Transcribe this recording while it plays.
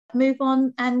move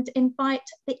on and invite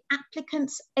the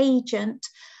applicant's agent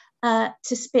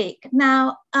to speak.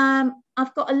 Now,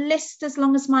 I've got a list as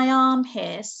long as my arm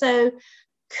here. So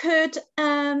could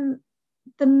the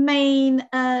main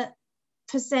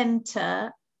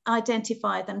presenter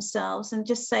identify themselves and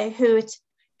just say who it,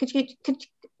 could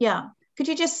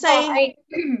you just say?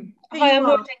 Hi, I'm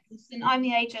Laura Jenkinson. I'm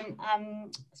the agent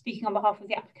speaking on behalf of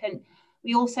the applicant.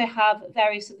 We also have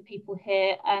various other people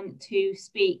here to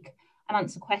speak and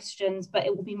answer questions, but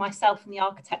it will be myself and the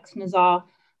architect Nazar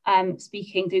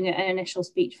speaking, doing an initial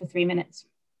speech for 3 minutes.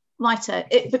 Righto,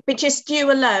 but just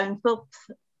you alone for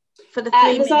the 3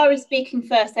 minutes? Nazar is speaking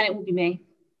first, then it will be me.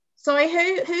 Sorry,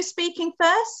 who's speaking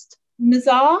first?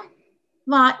 Nazar.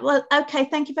 Right, well, okay,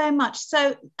 thank you very much.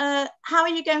 So how are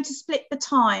you going to split the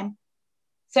time?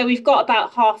 So we've got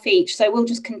about half each, so we'll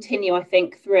just continue, I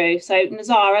think, through. So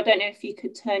Nazar, I don't know if you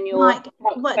could turn your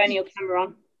camera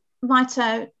on.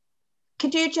 Righto,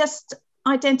 could you just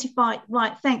identify,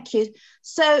 right, thank you.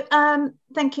 So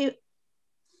thank you.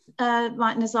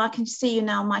 Right, Nazar, I can see you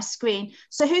now on my screen.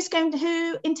 So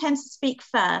who intends to speak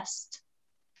first?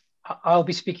 I'll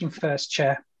be speaking first,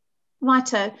 Chair.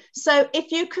 Righto. So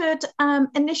if you could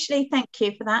initially, thank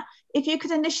you for that. If you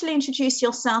could initially introduce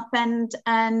yourself and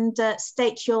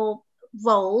state your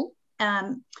role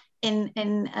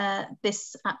in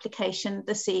this application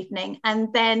this evening,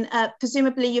 and then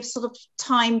presumably you've sort of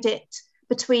timed it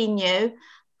between you,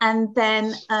 and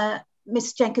then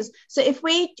Ms. Jenkins. So if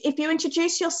you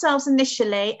introduce yourselves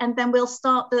initially, and then we'll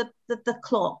start the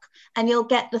clock, and you'll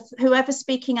get whoever's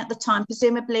speaking at the time.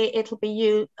 Presumably it'll be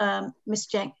you, Ms.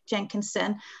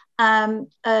 Jenkinson.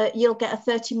 You'll get a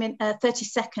 30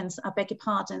 seconds, I beg your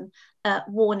pardon,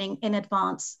 warning in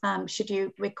advance should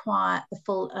you require the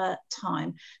full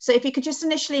time. So if you could just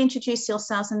initially introduce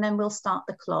yourselves, and then we'll start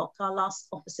the clock. I'll ask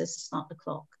officers to start the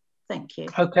clock. Thank you.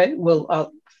 Okay,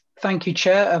 well, thank you,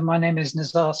 Chair. My name is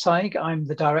Nazar Saig. I'm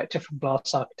the director from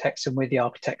Glass Architects, and we're the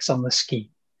architects on the scheme.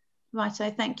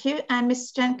 Righto, thank you. And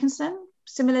Ms. Jenkinson,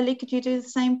 similarly, could you do the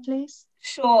same, please?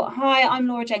 Sure. Hi, I'm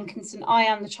Laura Jenkinson. I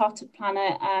am the chartered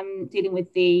planner dealing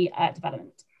with the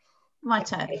development.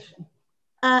 Righto.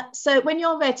 So when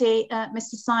you're ready,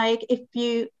 Mr. Saig, if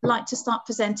you like to start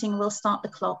presenting, we'll start the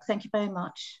clock. Thank you very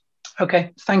much.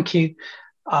 Okay, thank you.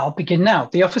 I'll begin now.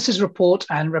 The officer's report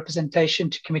and representation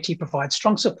to committee provide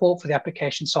strong support for the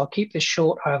application, so I'll keep this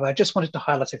short. However, I just wanted to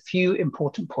highlight a few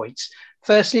important points.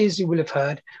 Firstly, as you will have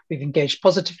heard, we've engaged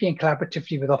positively and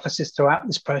collaboratively with officers throughout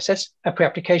this process. A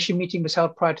pre-application meeting was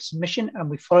held prior to submission, and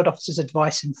we followed officers'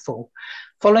 advice in full.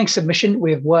 Following submission,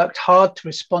 we have worked hard to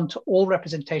respond to all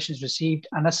representations received,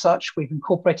 and as such, we've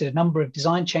incorporated a number of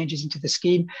design changes into the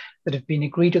scheme that have been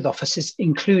agreed with officers,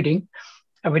 including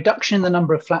a reduction in the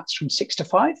number of flats from 6 to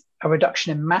 5, a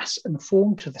reduction in mass and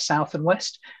form to the south and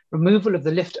west, removal of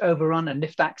the lift overrun and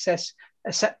lift access,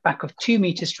 a setback of 2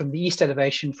 meters from the east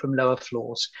elevation from lower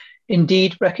floors.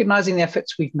 Indeed, recognizing the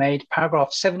efforts we've made,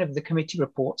 paragraph 7 of the committee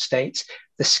report states,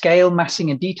 the scale, massing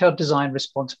and detailed design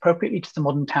responds appropriately to the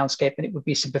modern townscape, and it would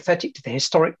be sympathetic to the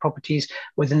historic properties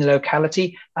within the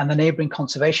locality and the neighboring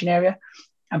conservation area.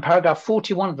 And paragraph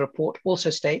 41 of the report also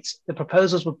states the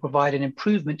proposals would provide an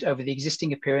improvement over the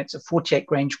existing appearance of 48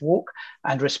 Grange Walk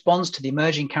and responds to the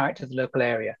emerging character of the local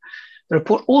area. The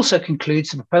report also concludes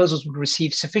the proposals would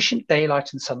receive sufficient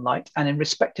daylight and sunlight, and in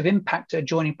respect of impact to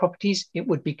adjoining properties, it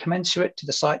would be commensurate to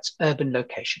the site's urban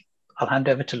location. I'll hand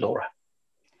over to Laura.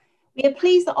 We are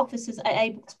pleased that officers are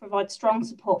able to provide strong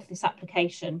support for this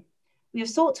application. We have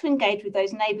sought to engage with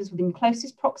those neighbours within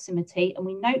closest proximity, and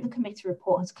we note the committee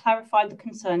report has clarified the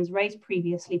concerns raised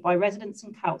previously by residents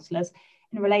and councillors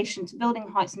in relation to building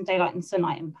heights and daylight and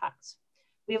sunlight impacts.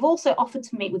 We have also offered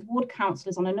to meet with ward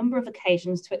councillors on a number of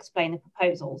occasions to explain the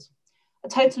proposals. A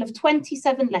total of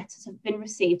 27 letters have been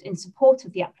received in support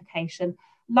of the application,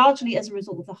 largely as a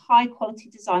result of the high quality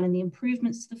design and the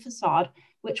improvements to the facade,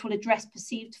 which will address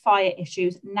perceived fire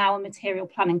issues, now a material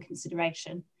planning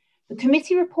consideration. The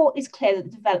committee report is clear that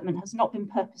the development has not been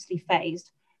purposely phased.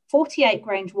 48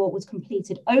 Grange Walk was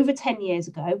completed over 10 years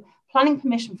ago. Planning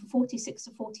permission for 46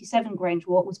 to 47 Grange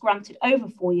Walk was granted over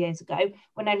 4 years ago,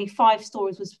 when only 5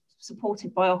 stories was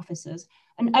supported by officers,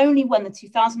 and only when the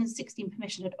 2016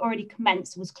 permission had already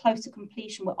commenced was close to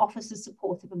completion were officers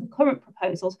supportive of the current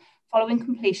proposals following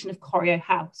completion of Corio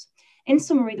House. In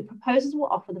summary, the proposals will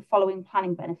offer the following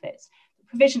planning benefits: the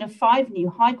provision of 5 new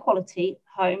high quality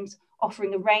homes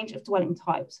offering a range of dwelling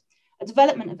types, a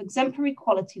development of exemplary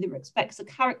quality that respects the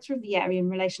character of the area in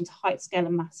relation to height, scale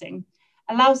and massing,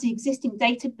 allows the existing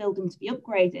dated building to be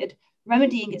upgraded,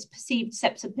 remedying its perceived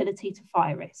susceptibility to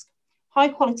fire risk, high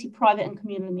quality private and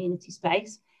communal amenity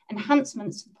space,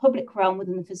 enhancements to the public realm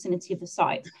within the vicinity of the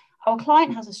site. Our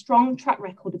client has a strong track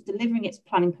record of delivering its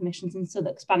planning permissions in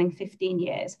Southwark, spanning 15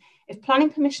 years. If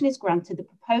planning permission is granted, the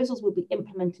proposals will be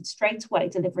implemented straight away,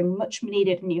 delivering much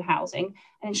needed new housing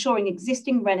and ensuring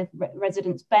existing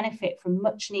residents benefit from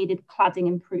much needed cladding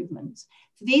improvements.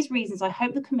 For these reasons, I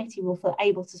hope the committee will feel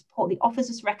able to support the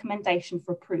officer's recommendation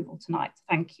for approval tonight.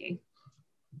 Thank you.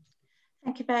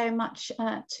 Thank you very much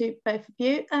to both of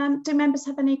you. Do members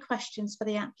have any questions for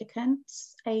the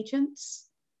applicants, agents,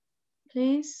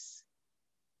 please?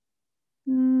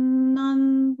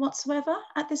 None whatsoever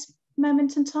at this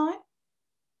moment in time.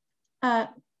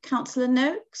 Councillor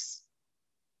Noakes,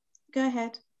 go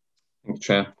ahead. Thank you,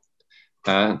 Chair.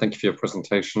 Thank you for your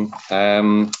presentation.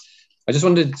 I just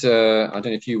wondered, I don't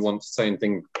know if you want to say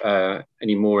anything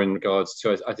any more in regards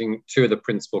to, I think two of the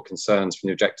principal concerns from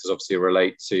the objectors obviously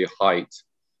relate to height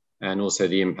and also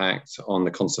the impact on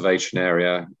the conservation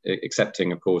area,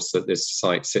 accepting, of course, that this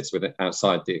site sits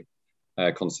outside the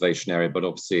conservation area, but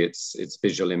obviously its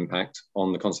visual impact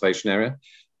on the conservation area.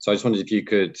 So I just wondered if you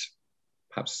could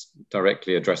perhaps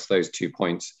directly address those 2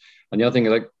 points. And the other thing,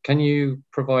 like, can you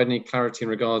provide any clarity in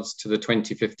regards to the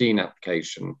 2015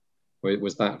 application?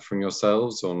 Was that from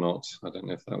yourselves or not? I don't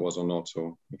know if that was or not,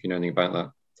 or if you know anything about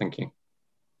that. Thank you.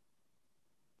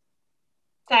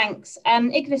 Thanks.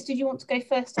 Ignis, did you want to go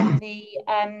first on the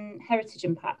heritage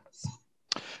impacts?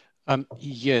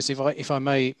 Yes, if I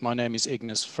may, my name is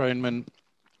Ignis Froneman.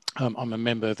 I'm a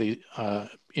member of the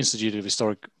Institute of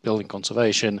Historic Building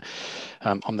Conservation.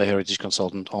 I'm the heritage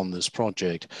consultant on this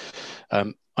project.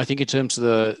 I think in terms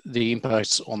of the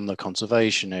impacts on the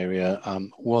conservation area,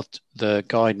 what the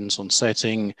guidance on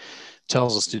setting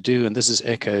tells us to do, and this is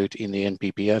echoed in the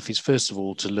NPPF, is first of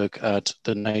all to look at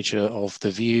the nature of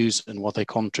the views and what they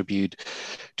contribute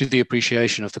to the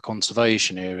appreciation of the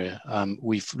conservation area.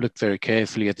 We've looked very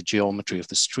carefully at the geometry of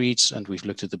the streets, and we've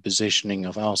looked at the positioning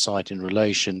of our site in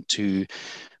relation to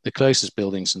the closest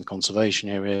buildings in the conservation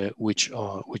area, which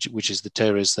is the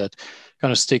terrace that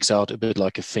kind of sticks out a bit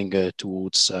like a finger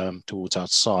towards our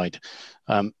side.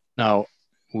 Now,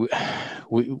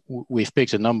 we've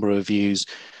picked a number of views,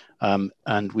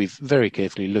 and we've very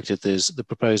carefully looked at this. The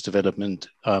proposed development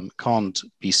can't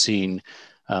be seen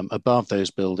above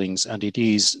those buildings, and it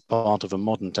is part of a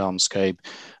modern townscape,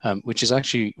 which is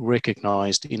actually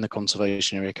recognised in the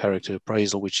conservation area character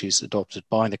appraisal, which is adopted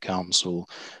by the council,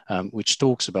 which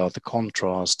talks about the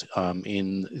contrast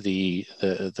in the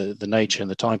nature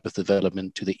and the type of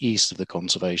development to the east of the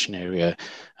conservation area,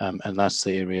 and that's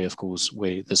the area, of course,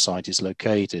 where the site is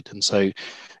located. And so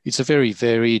it's a very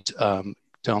varied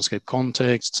townscape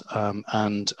context,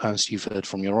 and as you've heard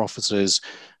from your officers,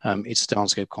 it's a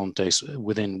townscape context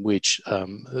within which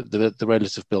the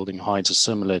relative building heights are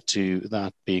similar to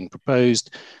that being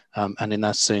proposed, and in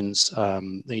that sense,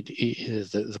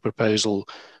 the proposal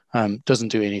doesn't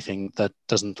do anything that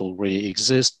doesn't already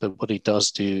exist, but what it does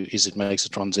do is it makes a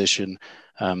transition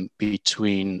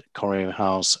between Corio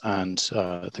House and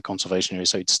the conservation area,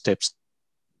 so it steps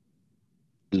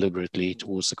deliberately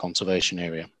towards the conservation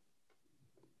area.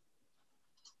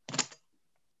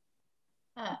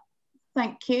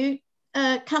 Thank you.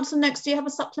 Councillor Noakes, do you have a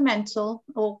supplemental,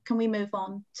 or can we move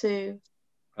on to?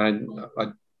 I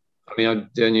mean,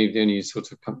 the only sort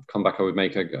of comeback I would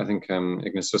make, I think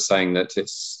Ignis was saying that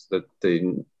it's that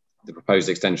the proposed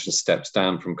extension steps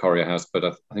down from Corio House, but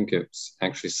I think it's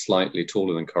actually slightly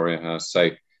taller than Corio House.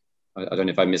 So I don't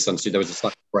know if I misunderstood. There was a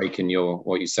slight break in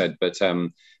what you said, but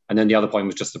and then the other point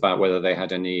was just about whether they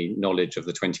had any knowledge of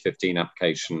the 2015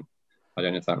 application. I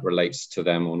don't know if that relates to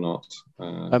them or not.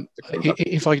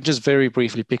 If I could just very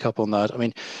briefly pick up on that. I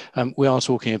mean, we are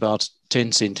talking about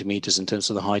 10 centimetres in terms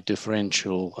of the height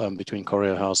differential between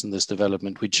Corio House and this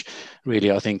development, which really,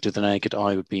 I think, to the naked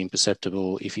eye would be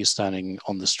imperceptible if you're standing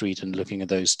on the street and looking at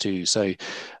those two. So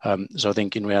I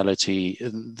think in reality,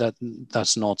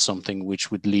 that's not something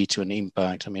which would lead to an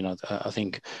impact. I mean, I don't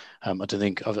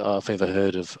think I've ever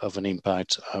heard of an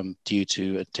impact due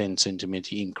to a 10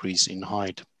 centimetre increase in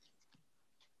height.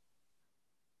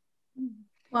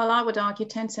 Well, I would argue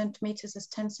 10 centimetres is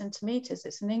 10 centimetres.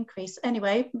 It's an increase.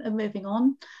 Anyway, moving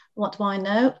on. What do I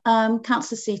know?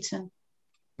 Councillor Seaton.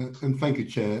 And thank you,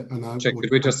 Chair. And Chair, could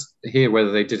we just hear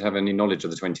whether they did have any knowledge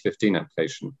of the 2015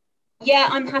 application? Yeah,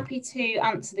 I'm happy to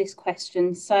answer this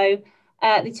question. So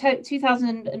the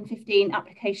 2015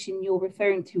 application you're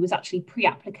referring to was actually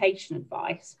pre-application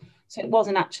advice. So it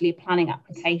wasn't actually a planning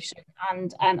application.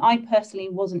 And I personally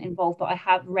wasn't involved, but I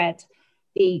have read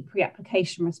the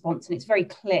pre-application response, and it's very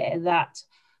clear that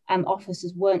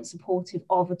officers weren't supportive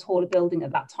of a taller building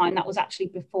at that time. That was actually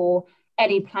before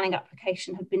any planning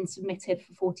application had been submitted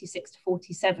for 46 to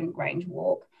 47 Grange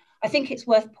Walk. I think it's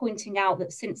worth pointing out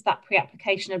that since that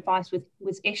pre-application advice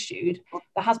was issued,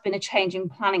 there has been a change in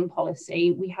planning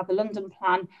policy. We have a London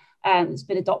plan that's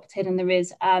been adopted, and there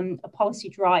is a policy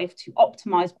drive to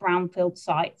optimise brownfield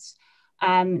sites,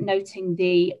 noting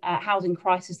the housing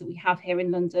crisis that we have here in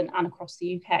London and across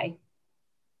the UK.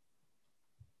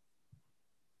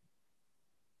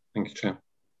 Thank you, Chair.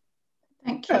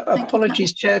 Thank you.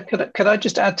 Apologies, Chair. Could I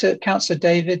just add to Councillor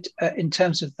David in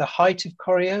terms of the height of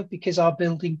Corio, because our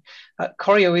building,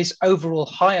 Corio is overall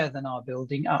higher than our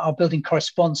building. Our building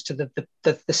corresponds to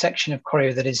the section of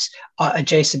Corio that is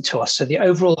adjacent to us. So the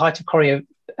overall height of Corio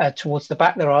towards the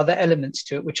back, there are other elements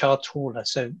to it which are taller.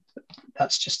 So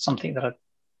that's just something that I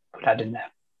would add in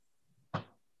there.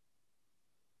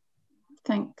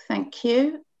 Thank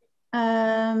you.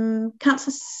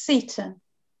 Councillor Seaton.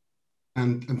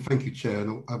 And thank you, Chair.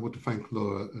 And I want to thank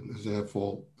Laura and Nazaire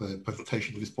for the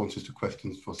presentation and responses to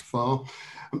questions thus far.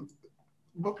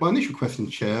 My initial question,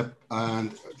 Chair,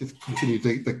 and just continue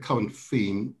the current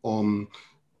theme on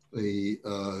the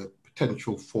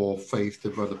potential for phased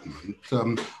development.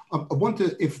 I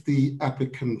wonder if the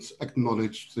applicants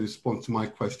acknowledged the response to my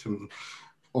question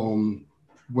on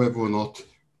whether or not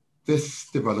this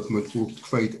development will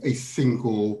create a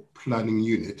single planning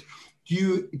unit.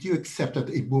 Do you accept that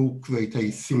it will create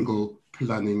a single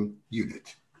planning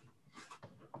unit?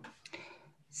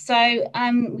 So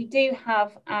we do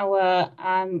have our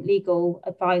legal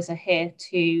advisor here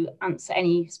to answer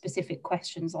any specific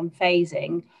questions on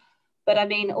phasing. But I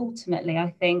mean, ultimately,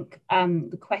 I think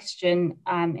the question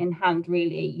in hand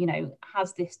really, you know,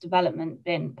 has this development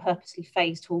been purposely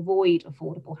phased to avoid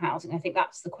affordable housing? I think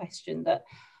that's the question that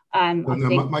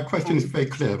my question is very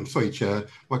clear. I'm sorry, Chair.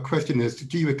 My question is,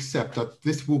 do you accept that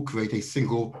this will create a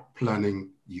single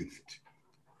planning unit?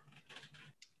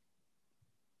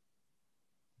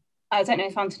 I don't know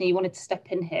if Anthony, you wanted to step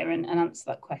in here and answer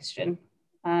that question.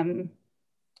 Oh,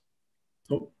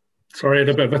 sorry, I had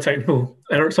a bit of a technical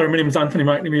error. Sorry, my name is Anthony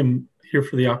McNamee. I'm here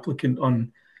for the applicant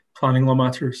on planning law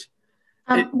matters.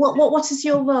 What is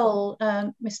your role,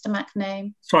 Mr.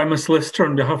 McNamee? So I'm a solicitor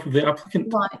on behalf of the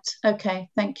applicant. Right, okay,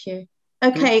 thank you.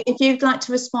 Okay, if you'd like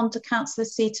to respond to Councillor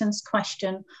Seaton's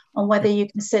question on whether you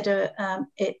consider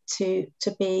it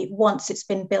to be, once it's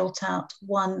been built out,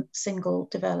 one single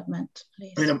development,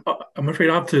 please. I mean, I'm afraid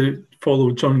I have to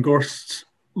follow John Gorst's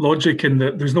logic in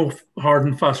that there's no hard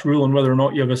and fast rule on whether or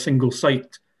not you have a single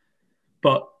site.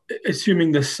 But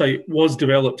assuming this site was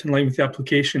developed in line with the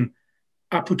application,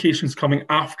 applications coming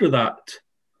after that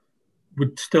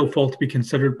would still fall to be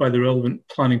considered by the relevant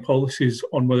planning policies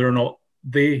on whether or not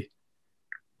they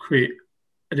create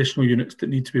additional units that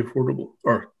need to be affordable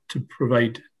or to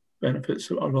provide benefits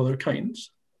of other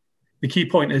kinds. The key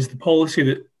point is the policy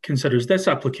that considers this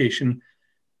application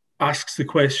asks the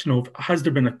question of, has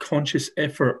there been a conscious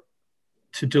effort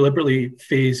to deliberately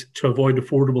phase to avoid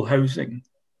affordable housing?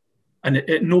 And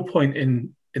at no point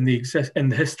in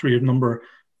the history of number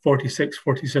 46,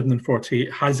 47 and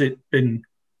 48 has it been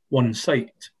one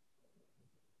site.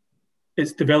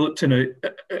 It's developed in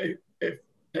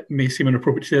it may seem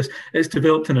inappropriate to say this, it's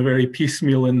developed in a very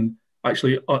piecemeal and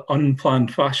actually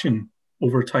unplanned fashion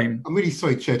over time. I'm really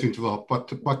sorry, Chair, to interrupt,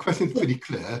 but my question is pretty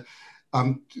clear.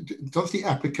 Does the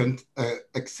applicant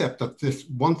accept that this,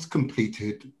 once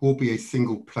completed, will be a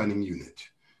single planning unit?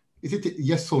 Is it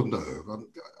yes or no?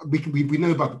 We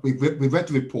know about, we've read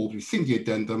the report, we've seen the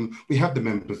addendum, we have the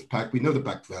members pack, we know the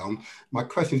background. My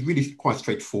question is really quite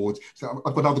straightforward. So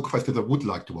I've got other questions I would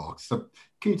like to ask. So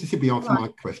can you just simply answer my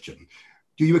question?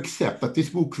 Do you accept that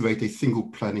this will create a single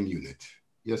planning unit?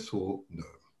 Yes or no?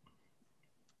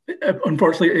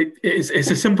 Unfortunately, it's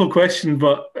a simple question,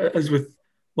 but as with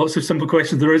lots of simple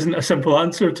questions, there isn't a simple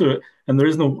answer to it, and there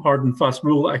is no hard and fast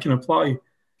rule that I can apply.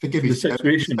 Forgive me,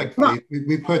 situation.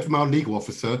 We've heard from our legal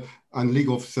officer, and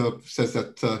legal officer says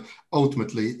that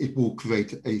ultimately it will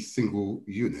create a single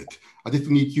unit. I just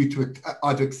need you to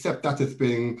either accept that as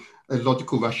being a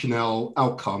logical rationale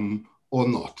outcome or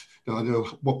not. Now, I know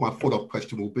what my follow-up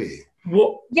question will be.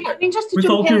 Well, yeah, I mean, just to with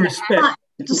all due respect.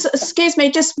 Excuse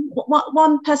me, just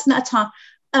one person at a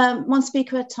time, one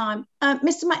speaker at a time.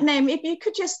 Mr. McNamee, if you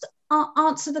could just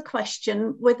answer the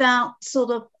question without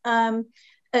sort of,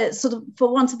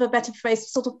 for want of a better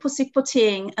phrase, sort of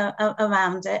pussyfooting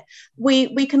around it.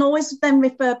 We can always then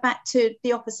refer back to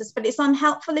the officers, but it's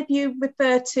unhelpful if you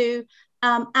refer to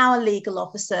our legal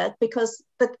officer, because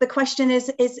the question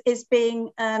is being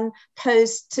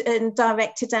posed and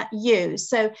directed at you.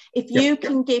 So if you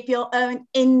can give your own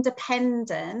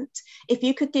independent, if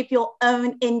you could give your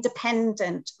own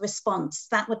independent response,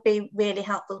 that would be really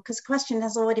helpful, because the question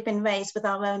has already been raised with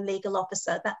our own legal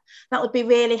officer. That would be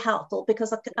really helpful,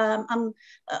 because I'm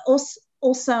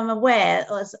also I'm aware,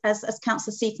 as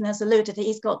Councillor Seaton has alluded,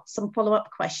 he's got some follow-up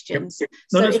questions. Yep.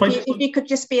 No, so if you could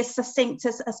just be as succinct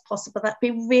as possible, that'd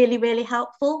be really, really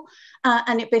helpful.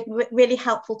 And it'd be really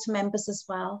helpful to members as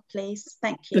well, please.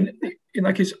 Thank you. In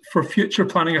that case, for future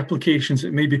planning applications,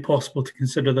 it may be possible to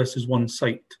consider this as one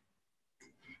site.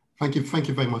 Thank you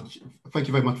very much. Thank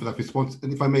you very much for that response.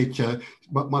 And if I may, Chair,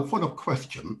 my follow-up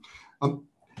question, at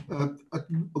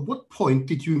what point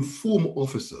did you inform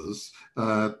officers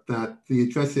that the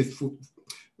addresses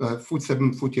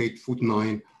 47, 48,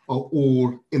 49 are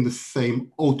all in the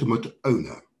same ultimate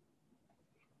owner?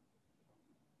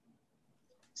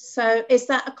 So is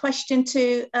that a question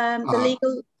to the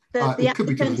legal, it could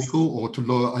be to legal or to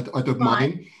law, I don't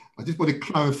mind. I just want to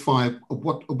clarify, at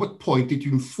what point did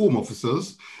you inform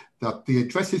officers that the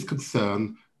addresses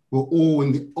concerned were all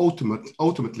in the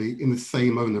ultimately in the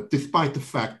same owner, despite the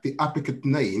fact the applicant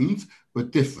names were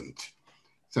different?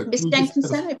 So Ms.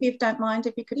 Jenkinson, if you don't mind,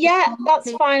 if you could. Yeah,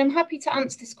 that's fine. I'm happy to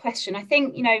answer this question. I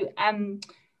think, you know,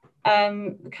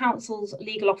 the council's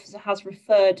legal officer has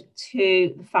referred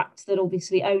to the fact that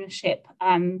obviously ownership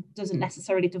doesn't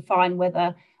necessarily define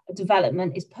whether a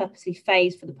development is purposely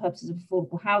phased for the purposes of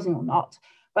affordable housing or not.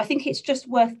 But I think it's just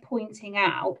worth pointing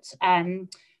out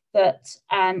that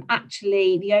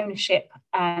actually the ownership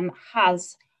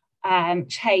has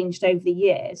changed over the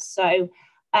years. So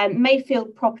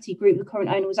Mayfield Property Group, the current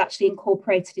owner, was actually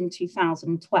incorporated in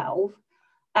 2012.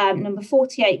 Number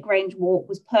 48 Grange Walk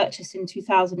was purchased in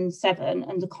 2007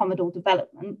 under Commodore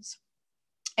Developments.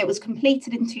 It was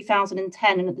completed in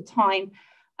 2010, and at the time,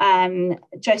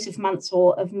 Joseph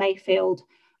Mansour of Mayfield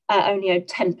only owed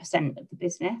 10% of the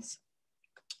business.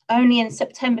 Only in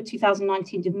September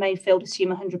 2019 did Mayfield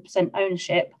assume 100%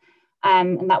 ownership,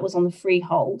 and that was on the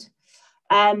freehold.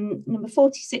 Number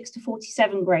 46 to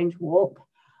 47 Grange Walk.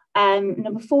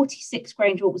 Number 46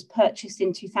 Grange Walk was purchased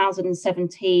in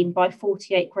 2017 by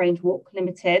 48 Grange Walk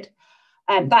Limited.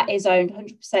 That is owned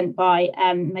 100% by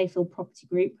Mayfield Property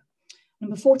Group.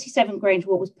 Number 47 Grange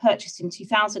Walk was purchased in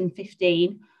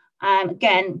 2015,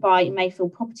 again by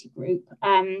Mayfield Property Group.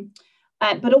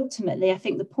 But ultimately, I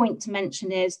think the point to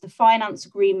mention is the finance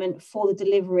agreement for the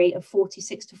delivery of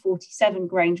 46 to 47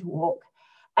 Grange Walk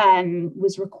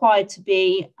was required to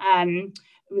be,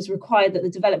 it was required that the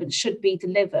development should be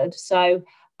delivered. So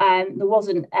there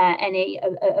wasn't any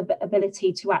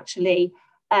ability to actually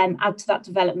add to that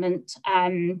development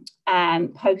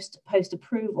post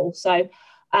approval. So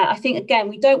I think, again,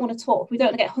 we don't want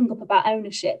to get hung up about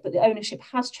ownership, but the ownership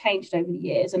has changed over the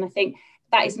years. And I think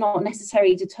that is not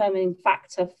necessarily a determining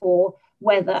factor for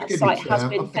whether a site has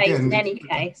been phased in any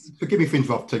case. Forgive me for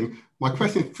interrupting. My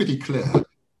question is pretty clear.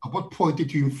 At what point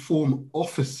did you inform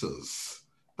officers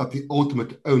that the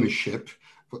ultimate ownership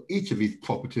for each of these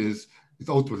properties is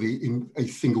ultimately in a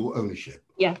single ownership?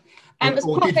 Yeah, as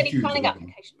part of any planning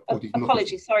application,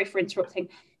 apologies, sorry for interrupting.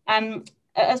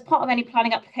 As part of any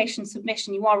planning application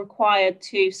submission, you are required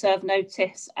to serve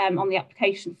notice on the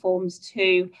application forms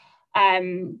to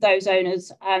those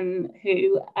owners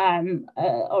who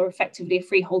are effectively a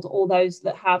freeholder, or those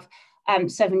that have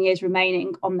 7 years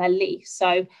remaining on their lease.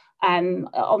 So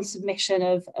on submission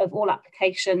of all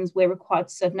applications, we're required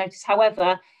to serve notice.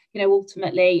 However, you know,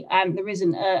 ultimately, there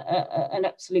isn't an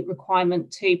absolute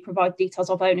requirement to provide details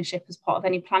of ownership as part of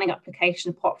any planning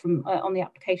application, apart from on the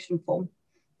application form.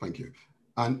 Thank you.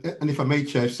 And if I may,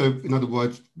 Chair, so in other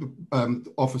words,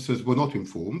 officers were not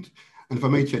informed. And if I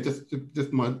may, Chair,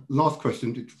 just my last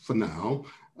question for now,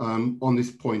 on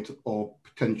this point of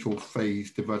potential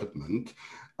phased development.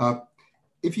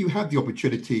 If you had the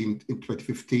opportunity in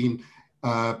 2015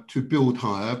 to build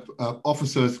higher,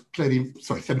 officers clearly,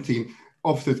 17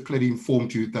 officers clearly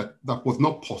informed you that that was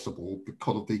not possible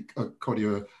because of the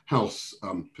Collier House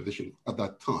position at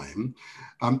that time.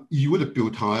 You would have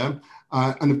built higher,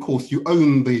 and of course you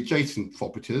own the adjacent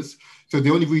properties. So the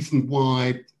only reason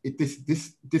why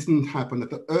this didn't happen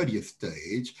at the earliest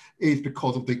stage is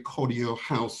because of the Collier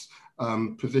House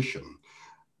position.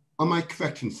 Am I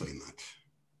correct in saying that?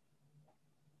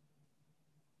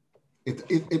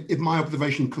 Is my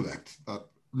observation correct?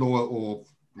 Law or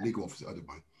legal officer, I don't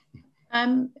mind.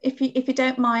 If you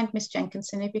don't mind, Ms.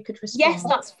 Jenkinson, if you could respond. Yes,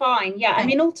 that's fine. Yeah, I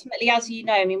mean, ultimately, as you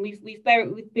know, I mean, we've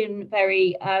been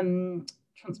very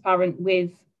transparent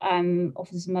with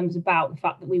officers and members about the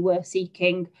fact that we were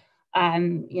seeking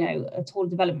a taller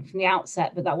development from the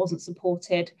outset, but that wasn't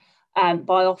supported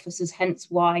by officers, hence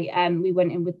why we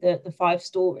went in with the 5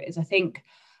 stories. I think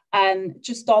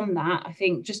just on that, I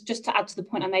think just to add to the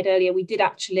point I made earlier, we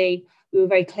were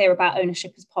very clear about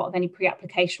ownership as part of any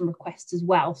pre-application request as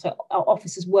well. So our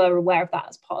officers were aware of that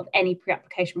as part of any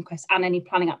pre-application request and any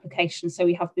planning application. So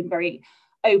we have been very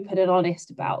open and honest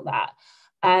about that.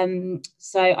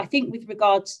 So I think with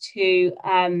regards to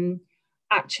I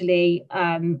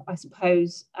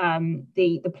suppose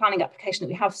the planning application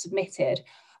that we have submitted,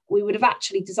 we would have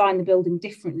actually designed the building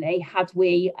differently had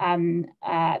we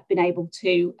been able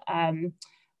to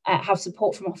have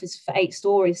support from officers for 8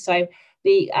 stories. So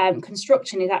the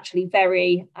construction is actually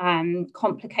very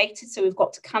complicated. So we've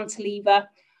got to cantilever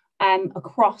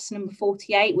across number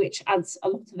 48, which adds a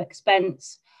lot of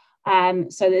expense.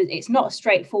 So it's not a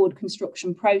straightforward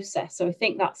construction process. So I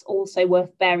think that's also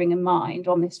worth bearing in mind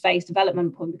on this phased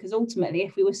development point, because ultimately,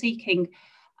 if we were seeking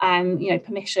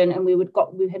permission and we would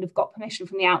have got permission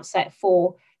from the outset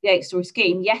for the 8-story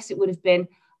scheme, yes, it would have been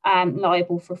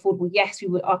liable for affordable. Yes,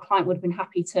 our client would have been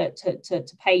happy to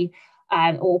pay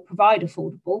or provide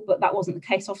affordable, but that wasn't the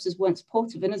case. Officers weren't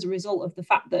supportive, and as a result of the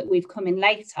fact that we've come in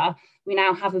later, we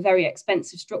now have a very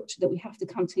expensive structure that we have to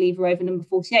cantilever over number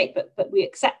 48. But we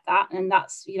accept that, and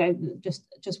that's just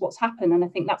what's happened. And I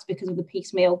think that's because of the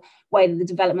piecemeal way that the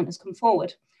development has come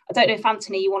forward. I don't know if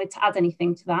Anthony, you wanted to add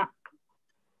anything to that.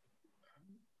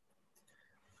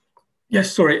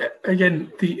 Yes, sorry.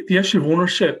 Again, the issue of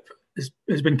ownership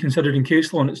has been considered in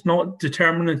case law, and it's not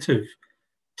determinative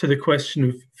to the question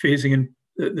of phasing in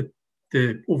the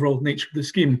overall nature of the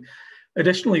scheme.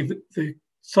 Additionally, the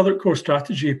Southwark Core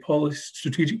Strategic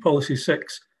Policy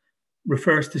 6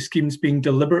 refers to schemes being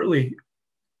deliberately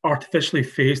artificially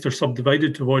phased or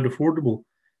subdivided to avoid affordable.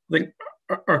 I think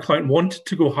our client wanted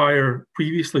to go higher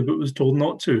previously, but was told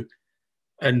not to,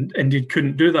 and indeed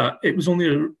couldn't do that. It was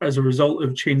only as a result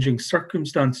of changing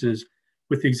circumstances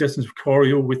with the existence of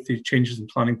Corio, with the changes in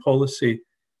planning policy,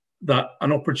 that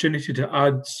an opportunity to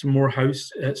add some more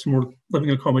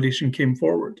living accommodation came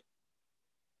forward.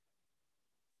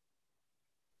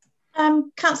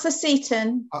 Councillor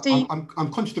Seaton, I'm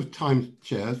conscious of time,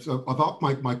 Chair, so I've asked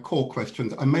my core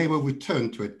questions. I may well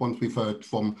return to it once we've heard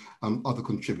from other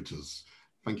contributors.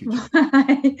 Thank you, Chair.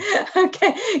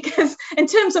 Okay, because in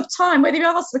terms of time, whether you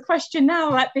ask the question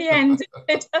now or at the end,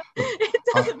 it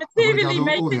doesn't materially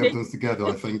make all the any evidence together.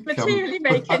 I think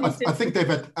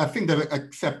I think they're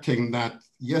accepting that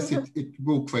yes, it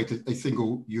will create a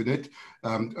single unit,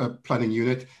 a planning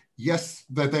unit. Yes,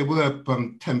 they were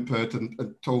tempered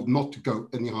and told not to go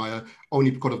any higher, only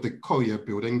because of the Corio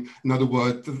building. In other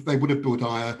words, they would have built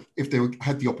higher if they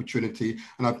had the opportunity.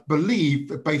 And I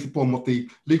believe, based upon what the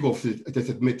legal officer has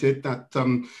admitted, that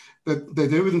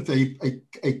there isn't a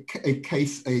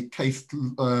case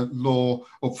law,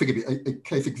 or forgive me, a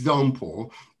case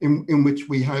example in which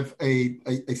we have a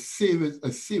series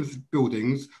of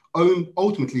buildings owned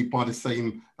ultimately by the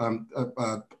same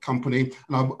company.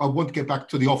 And I want to get back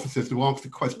to the officers to ask the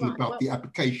question about the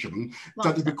application.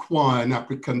 Does it require an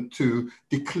applicant to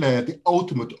declare the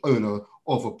ultimate owner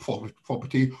of a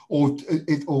property, or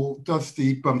does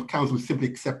the council simply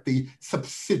accept the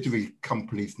subsidiary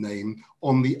company's name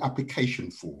on the application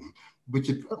form?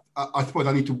 Which I suppose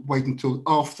I need to wait until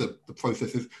after the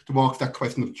processes to ask that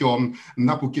question of John, and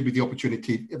that will give me the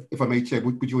opportunity, if I may, Chair,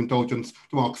 with your indulgence,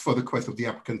 to ask further questions of the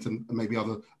applicant and maybe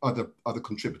other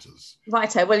contributors.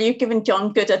 Righto. Well, you've given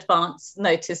John good advance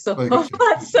notice of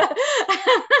that,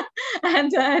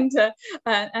 and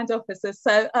officers.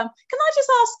 So, can I just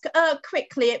ask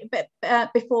quickly a bit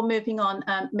before moving on,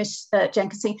 Ms.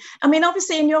 Jenkinson? I mean,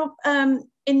 obviously,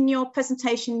 in your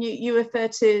presentation, you refer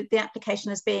to the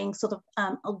application as being sort of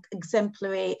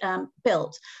exemplary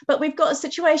built, but we've got a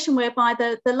situation whereby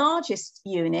the largest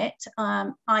unit,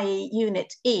 i.e.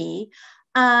 Unit E,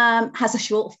 has a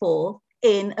shortfall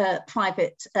in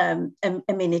private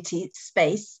amenity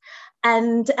space,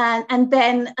 and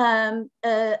then a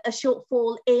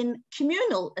shortfall in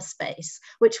communal space,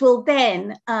 which will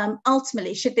then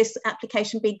ultimately, should this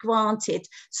application be granted,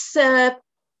 serve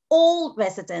all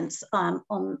residents on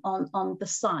the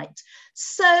site.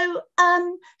 So who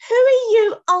are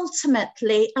you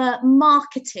ultimately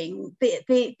marketing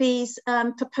these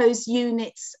proposed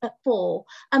units for?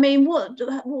 I mean, who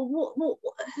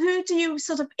do you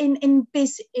sort of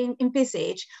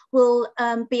envisage will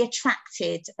be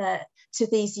attracted to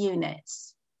these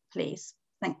units, please?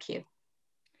 Thank you.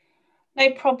 No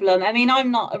problem. I mean,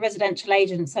 I'm not a residential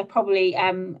agent, so probably,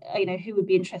 who would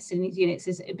be interested in these units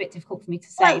is a bit difficult for me to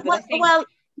say. Well,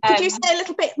 Could you say a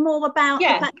little bit more about the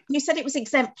Yeah. fact you said it was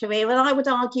exemplary? Well, I would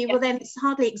argue, well, then it's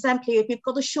hardly exemplary if you've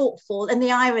got a shortfall, and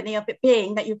the irony of it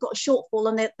being that you've got a shortfall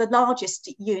on the largest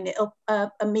unit of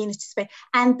amenity space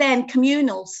and then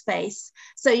communal space.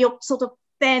 So you're sort of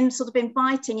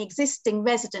inviting existing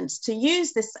residents to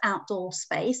use this outdoor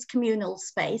space, communal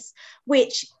space,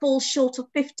 which falls short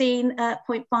of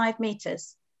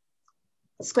 15.5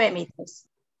 square meters.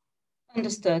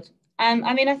 Understood.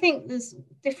 I mean, I think there's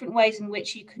different ways in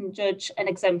which you can judge an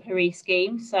exemplary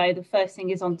scheme. So the first thing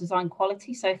is on design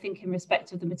quality. So I think in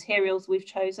respect of the materials we've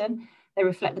chosen, they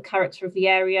reflect the character of the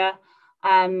area.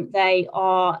 They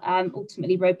are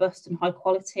ultimately robust and high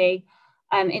quality.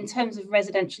 In terms of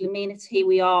residential amenity,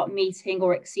 we are meeting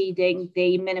or exceeding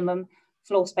the minimum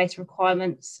floor space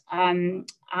requirements. And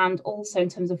also in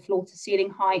terms of floor to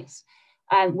ceiling heights,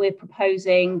 we're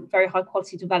proposing very high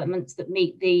quality developments that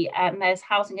meet the Mayor's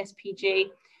Housing SPG.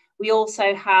 We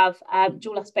also have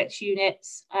dual aspect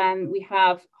units. We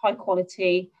have high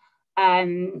quality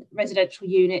residential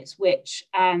units which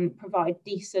provide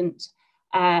decent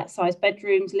sized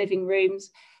bedrooms, living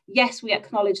rooms. Yes, we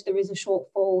acknowledge there is a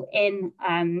shortfall in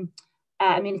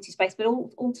amenity space, but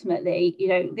ultimately, you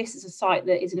know, this is a site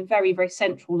that is in a very, very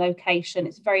central location.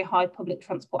 It's a very high public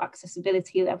transport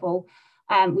accessibility level.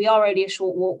 We are only a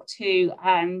short walk to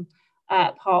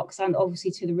parks and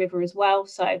obviously to the river as well.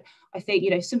 So I think, you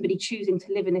know, somebody choosing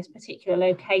to live in this particular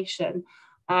location,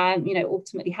 you know,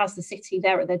 ultimately has the city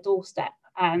there at their doorstep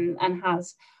and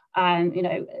has, you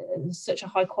know, such a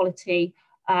high quality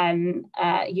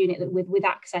unit that with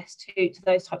access to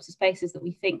those types of spaces that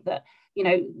we think that, you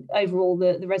know, overall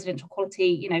the residential quality,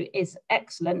 you know, is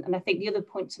excellent. And I think the other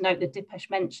point to note that Dipesh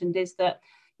mentioned is that,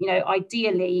 you know,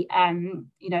 ideally,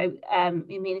 you know,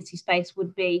 amenity space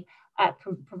would be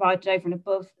provided over and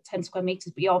above 10 square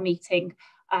meters, but you are meeting,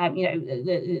 you know,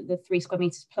 the 3 square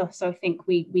meters plus. So I think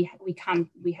we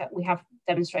have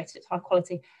demonstrated its high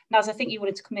quality. Naz, I think you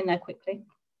wanted to come in there quickly.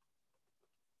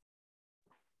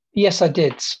 Yes, I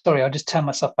did. Sorry, I'll just turn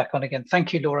myself back on again.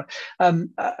 Thank you, Laura.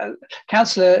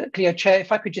 Councillor Cleo, Chair,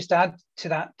 if I could just add to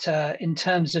that in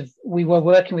terms of we were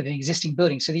working with an existing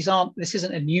building. So this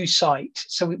isn't a new site.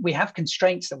 So we have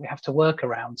constraints that we have to work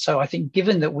around. So I think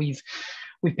given that we've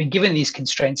been given these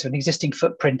constraints of an existing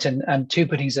footprint and 2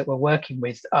 buildings that we're working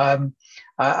with,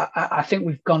 I think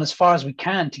we've gone as far as we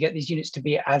can to get these units to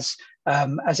be as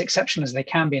exceptional as they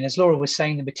can be. And as Laura was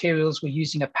saying, the materials, we're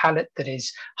using a palette that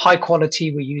is high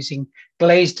quality. We're using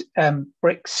glazed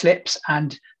brick slips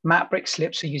and matte brick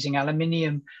slips. We're using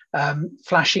aluminium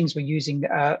flashings. We're using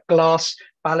glass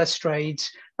balustrades.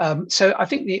 So I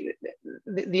think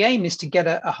the aim is to get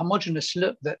a homogeneous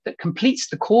look that completes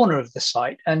the corner of the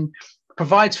site and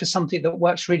provides for something that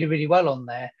works really, really well on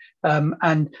there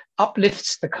and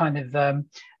uplifts the kind of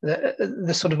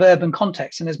the sort of urban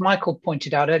context. And as Michael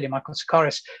pointed out earlier, Michael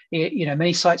Sakaris, you know,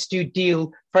 many sites do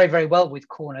deal very, very well with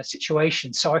corner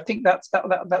situations. So I think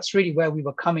that's really where we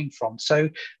were coming from. So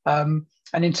and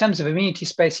in terms of amenity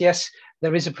space, yes,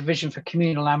 there is a provision for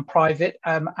communal and private,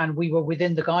 and we were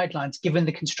within the guidelines given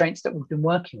the constraints that we've been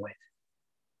working with.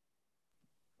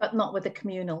 But not with the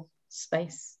communal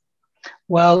space.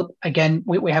 Well, again,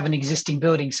 we have an existing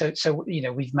building, so you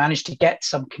know, we've managed to get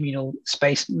some communal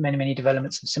space. Many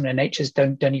developments of similar natures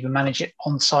don't even manage it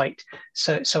on site.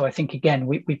 So I think again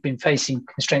we've been facing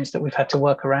constraints that we've had to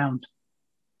work around.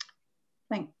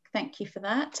 Thank you for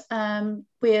that.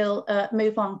 We'll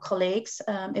move on, colleagues,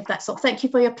 if that's all. Thank you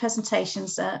for your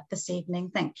presentations this evening.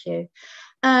 Thank you.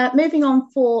 Moving on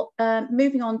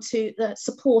to the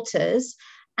supporters.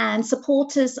 And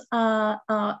supporters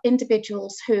are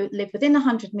individuals who live within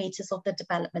 100 metres of the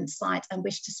development site and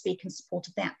wish to speak in support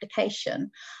of the application.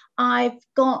 I've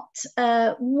got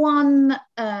one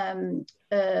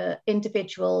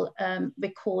individual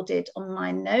recorded on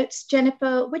my notes.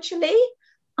 Jennifer Wycherley,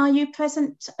 are you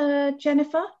present,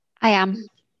 Jennifer? I am.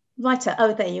 Right,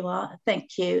 oh, there you are,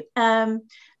 thank you. Are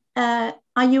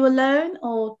you alone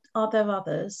or are there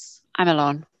others? I'm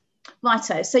alone.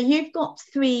 Righto, so you've got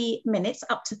 3 minutes,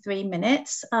 up to 3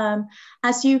 minutes.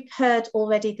 As you've heard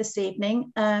already this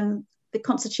evening, the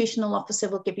constitutional officer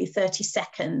will give you 30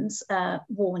 seconds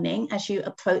warning as you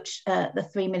approach the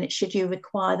 3 minutes should you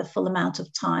require the full amount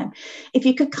of time. If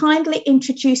you could kindly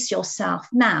introduce yourself.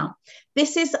 Now,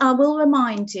 I will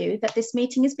remind you that this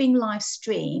meeting is being live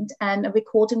streamed and a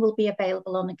recording will be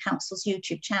available on the council's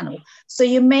YouTube channel. So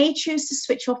you may choose to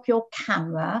switch off your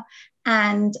camera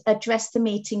and address the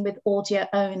meeting with audio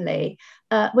only.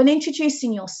 When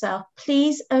introducing yourself,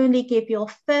 please only give your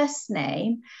first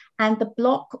name and the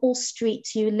block or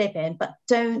street you live in, but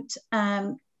don't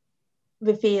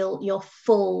reveal your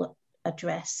full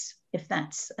address. if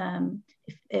that's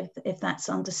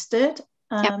understood.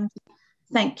 Yep.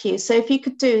 Thank you. So if you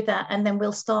could do that, and then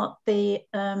we'll start the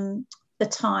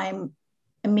time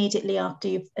immediately after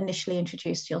you've initially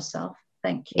introduced yourself.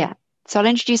 Thank you. Yeah. So I'll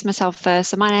introduce myself first.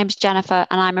 So my name's Jennifer,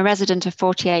 and I'm a resident of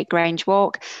 48 Grange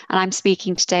Walk, and I'm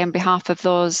speaking today on behalf of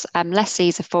those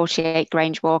lessees of 48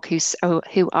 Grange Walk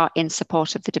who are in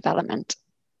support of the development.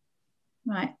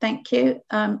 Right, thank you.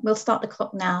 We'll start the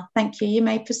clock now. Thank you. You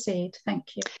may proceed.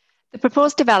 Thank you. The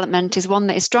proposed development is one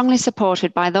that is strongly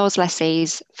supported by those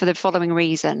lessees for the following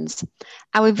reasons.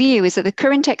 Our view is that the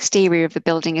current exterior of the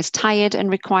building is tired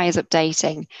and requires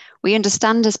updating. We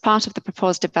understand as part of the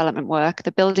proposed development work,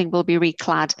 the building will be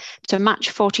reclad to match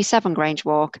 47 Grange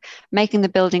Walk, making the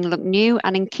building look new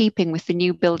and in keeping with the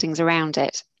new buildings around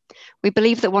it. We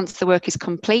believe that once the work is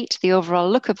complete, the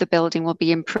overall look of the building will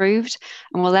be improved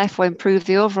and will therefore improve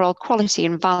the overall quality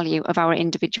and value of our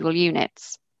individual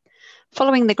units.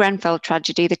 Following the Grenfell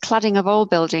tragedy, the cladding of all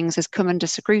buildings has come under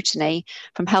scrutiny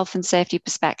from health and safety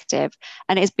perspective,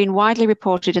 and it has been widely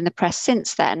reported in the press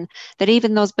since then that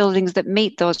even those buildings that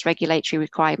meet those regulatory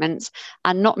requirements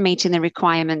are not meeting the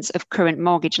requirements of current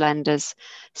mortgage lenders.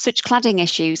 Such cladding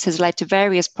issues has led to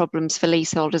various problems for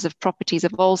leaseholders of properties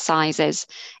of all sizes,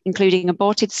 including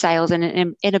aborted sales and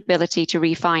an inability to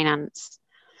refinance.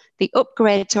 The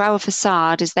upgrade to our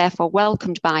facade is therefore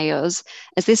welcomed by us,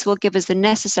 as this will give us the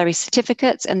necessary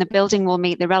certificates and the building will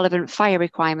meet the relevant fire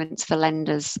requirements for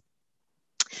lenders.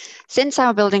 Since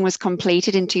our building was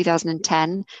completed in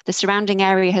 2010, the surrounding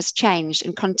area has changed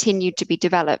and continued to be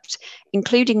developed,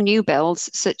 including new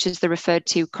builds such as the referred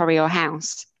to Corrio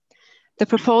House. The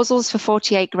proposals for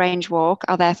 48 Grange Walk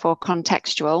are therefore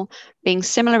contextual, being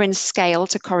similar in scale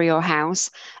to Corrio House,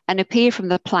 and appear from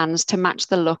the plans to match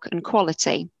the look and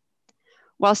quality.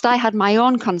 Whilst I had my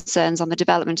own concerns on the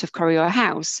development of Corrio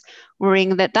House,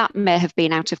 worrying that that may have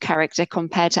been out of character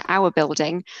compared to our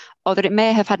building, or that it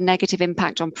may have had negative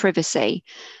impact on privacy.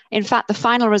 In fact, the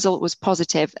final result was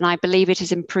positive, and I believe it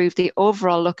has improved the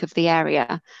overall look of the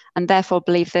area, and therefore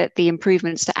believe that the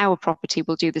improvements to our property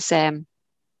will do the same.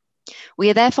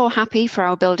 We are therefore happy for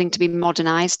our building to be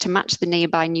modernised to match the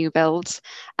nearby new builds,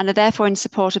 and are therefore in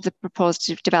support of the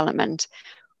proposed development.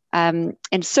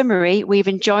 In summary, we've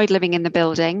enjoyed living in the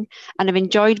building and have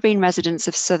enjoyed being residents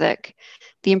of Southwark.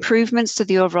 The improvements to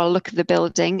the overall look of the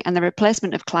building and the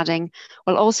replacement of cladding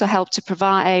will also help to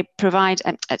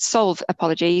solve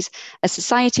a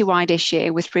society-wide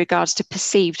issue with regards to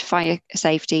perceived fire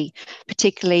safety,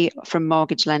 particularly from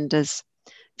mortgage lenders.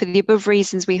 For the above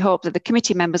reasons, we hope that the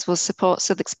committee members will support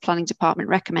Southwark's Planning Department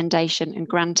recommendation in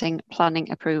granting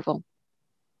planning approval.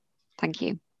 Thank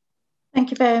you.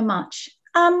 Thank you very much.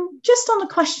 Just on the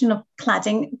question of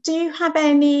cladding, do you have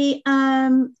any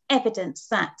evidence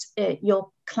that your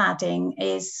cladding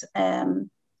is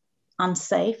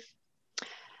unsafe?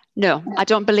 No, I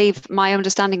don't believe. My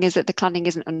understanding is that the cladding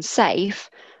isn't unsafe,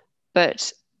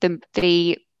 but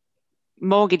the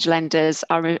mortgage lenders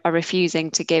are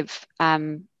refusing to give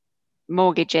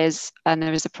mortgages, and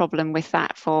there is a problem with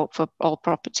that for all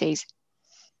properties.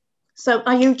 So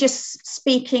are you just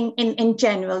speaking in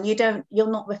general? You're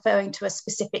not referring to a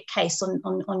specific case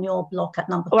on your block at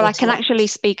number 48? Well, I can actually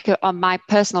speak on my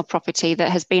personal property that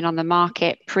has been on the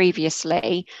market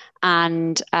previously,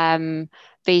 and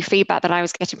the feedback that I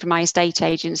was getting from my estate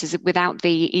agents is that without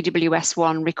the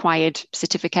EWS1 required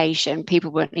certification,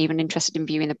 people weren't even interested in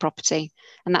viewing the property.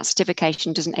 And that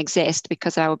certification doesn't exist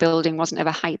because our building wasn't of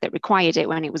a height that required it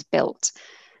when it was built.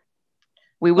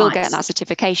 We will get that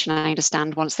certification, I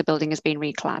understand, once the building has been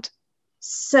reclad.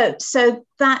 So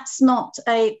that's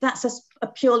a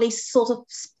purely sort of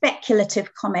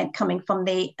speculative comment coming from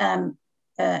the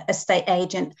estate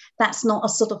agent. That's not a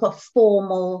sort of a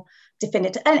formal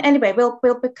definitive. Anyway, we'll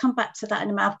come back to that in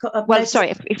a minute. Well,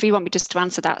 sorry, if you want me just to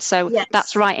answer that. So yes,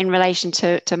 that's right in relation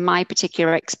to my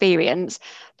particular experience.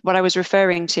 What I was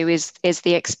referring to is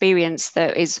the experience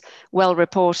that is well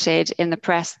reported in the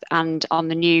press and on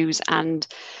the news, and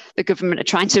the government are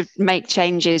trying to make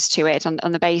changes to it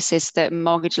on the basis that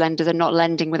mortgage lenders are not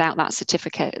lending without that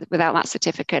certificate,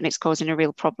 and it's causing a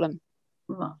real problem.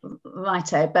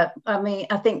 Righto, but I mean,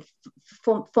 I think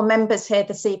for members here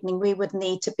this evening, we would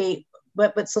need to be,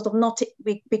 but sort of not,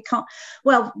 we can't,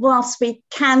 well, whilst we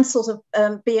can sort of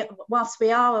whilst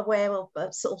we are aware of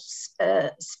sort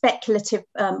of speculative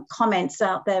comments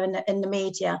out there in the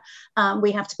media,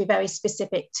 we have to be very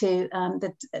specific to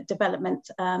the development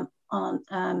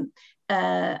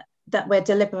that we're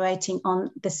deliberating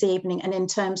on this evening. And in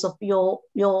terms of your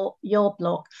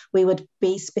block, we would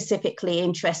be specifically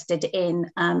interested in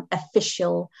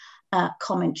official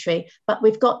commentary. But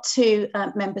we've got two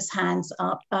members' hands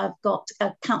up. I've got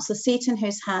Councillor Seaton,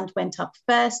 whose hand went up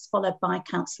first, followed by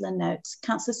Councillor Noakes.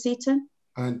 Councillor Seaton.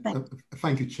 And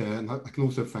thank you, Chair. And I can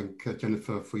also thank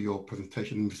Jennifer for your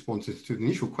presentation and responses to the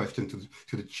initial question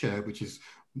to the Chair, which is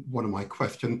one of my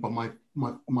questions. But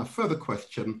my further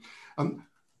question,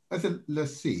 as a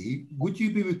lessee, would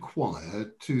you be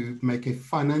required to make a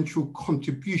financial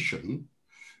contribution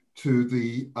to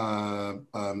the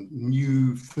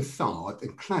new facade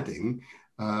and cladding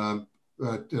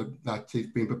that is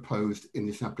being proposed in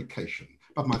this application?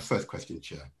 That's my first question,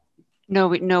 Chair. No,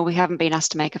 we haven't been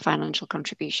asked to make a financial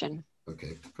contribution.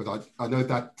 Okay, because I know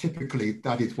that typically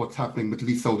that is what's happening with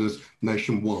leaseholders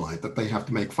nationwide, that they have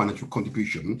to make financial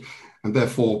contribution, and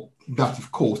therefore that,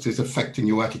 of course, is affecting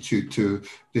your attitude to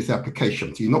this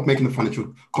application. So you're not making a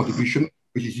financial contribution,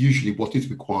 which is usually what is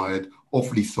required of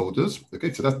leaseholders.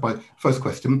 Okay, so that's my first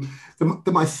question. Then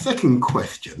my second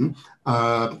question,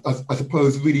 I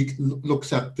suppose, really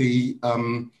looks at the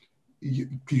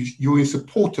you're in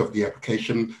support of the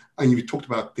application, and you talked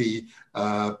about the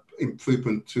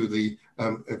improvement to the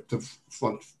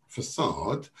front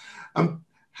facade.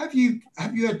 Have you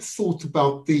had thought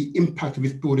about the impact of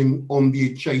this building on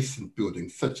the adjacent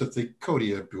buildings, such as the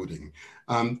Collier building,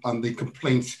 and the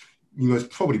complaints you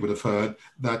most probably would have heard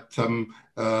that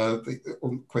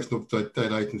the question of the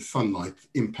daylight and sunlight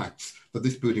impacts that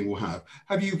this building will have?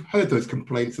 Have you heard those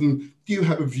complaints, and do you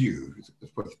have a view?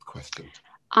 That's the question.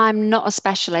 I'm not a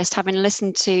specialist. Having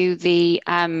listened to the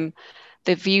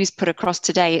views put across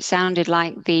today, it sounded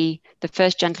like the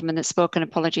first gentleman that spoke, and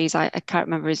apologies, I can't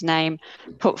remember his name,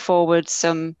 put forward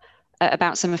some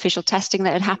about some official testing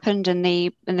that had happened and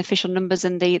the official numbers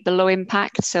and the low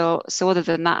impact. So other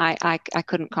than that, I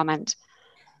couldn't comment.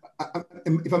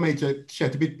 If I may, Chair,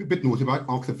 to be a bit naughty about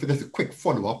answer for this, a quick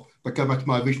follow-up, but go back to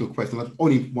my original question. I've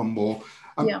only one more.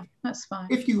 Yeah, that's fine.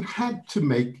 If you had to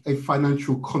make a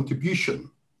financial contribution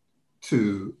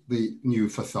to the new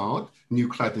facade, new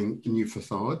cladding, new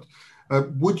facade,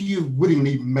 would you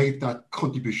willingly make that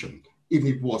contribution, even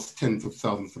if it was tens of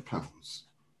thousands of pounds?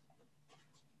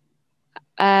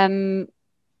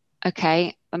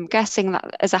 Okay, I'm guessing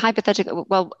that as a hypothetical,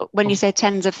 well, when you say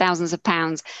tens of thousands of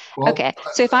pounds, well, okay,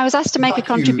 so if I was asked to make a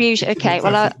contribution, okay,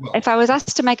 well, if I was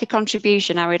asked to make a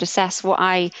contribution, I would assess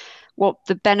what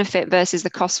the benefit versus the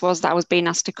cost was that I was being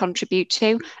asked to contribute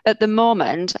to. At the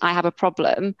moment, I have a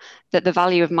problem that the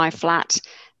value of my flat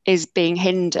is being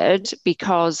hindered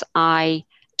because I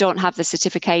don't have the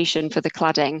certification for the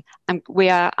cladding. And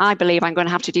I believe I'm going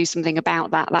to have to do something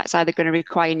about that. That's either going to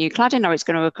require new cladding or it's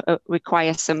going to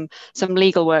require some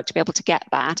legal work to be able to get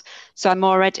that. So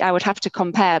I would have to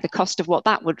compare the cost of what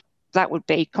that would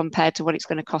be compared to what it's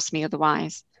going to cost me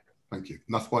otherwise. Thank you.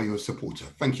 And that's why you're a supporter.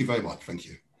 Thank you very much. Thank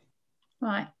you.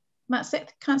 Right, that's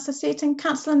it. Councillor Seaton.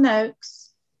 Councillor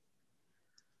Noakes.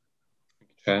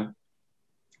 Chair.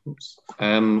 Oops.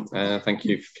 Thank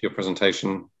you for your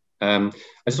presentation. I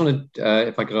just wanted,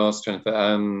 if I could ask Jennifer,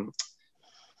 are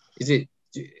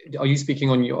you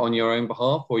speaking on your own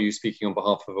behalf, or are you speaking on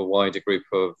behalf of a wider group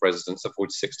of residents of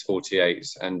 46 to 48?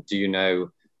 And do you know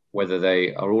whether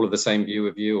they are all of the same view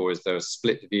of you, or is there a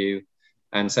split view?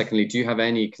 And secondly, do you have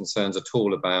any concerns at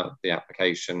all about the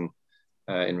application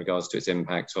in regards to its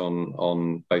impact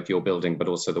on both your building but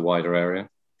also the wider area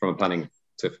from a planning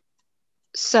perspective?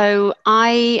 So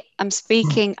I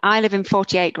live in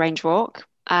 48 Grange Walk.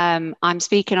 I'm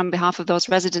speaking on behalf of those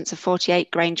residents of 48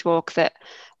 Grange Walk that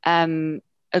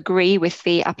agree with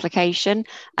the application.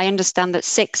 I understand that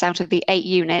 6 out of the 8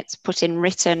 units put in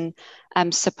written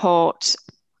support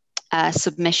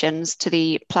submissions to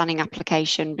the planning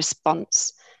application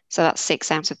response. So that's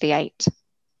 6 out of the 8.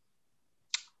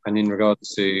 And in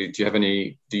regards to,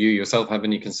 do you yourself have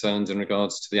any concerns in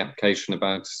regards to the application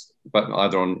about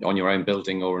either on your own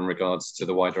building or in regards to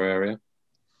the wider area?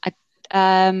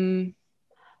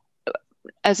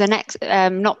 As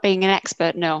not being an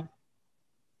expert, no.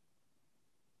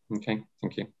 Okay,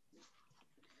 thank you.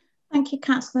 Thank you,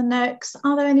 Councillor Noakes.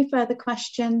 Are there any further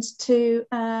questions to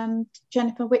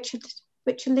Jennifer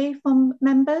Wycherley from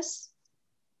members?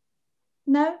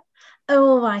 No?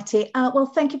 All righty. Well,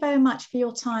 thank you very much for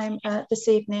your time this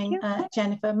evening,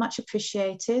 Jennifer. Much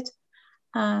appreciated.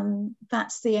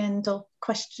 That's the end of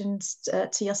questions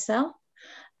to yourself.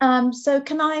 So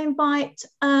can I invite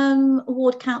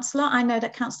Ward Councillor? I know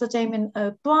that Councillor Damien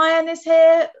O'Brien is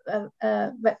here,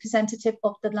 representative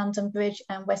of the London Bridge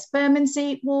and West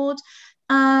Bermondsey Ward.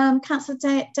 Councillor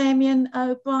Damien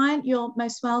O'Brien, you're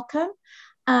most welcome.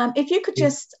 If you could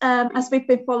just, as we've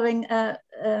been following the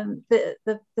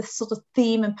sort of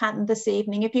theme and pattern this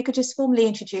evening, if you could just formally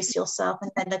introduce yourself,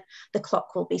 and then the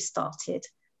clock will be started.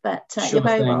 But Sure you're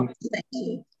very thing. welcome. Thank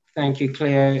you. Thank you,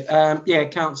 Cleo. Yeah,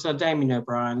 Councillor Damien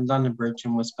O'Brien, London Bridge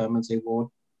and West Bermondsey Ward.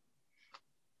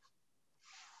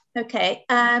 Okay,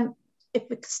 if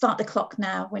we could start the clock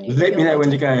now. When you Let me know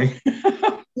when to go.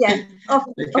 Yeah, off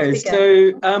Okay,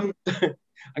 so I'm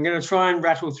going to try and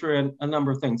rattle through a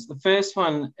number of things. The first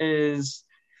one is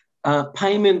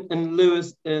payment in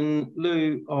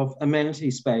lieu of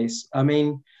amenity space. I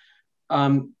mean,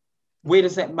 where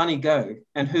does that money go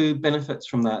and who benefits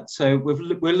from that? So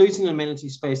we're losing amenity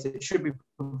space that should be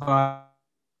provided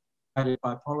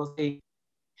by policy,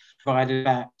 provided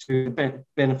back to the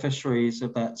beneficiaries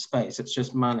of that space. It's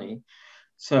just money.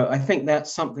 So I think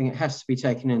that's something that has to be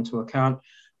taken into account.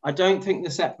 I don't think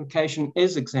this application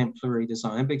is exemplary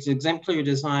design, because exemplary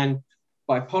design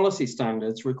by policy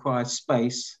standards requires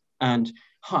space and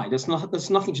height. There's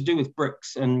nothing to do with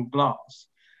bricks and glass.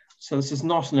 So this is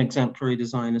not an exemplary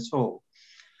design at all.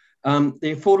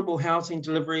 The affordable housing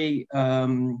delivery,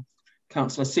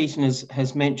 Councillor Seaton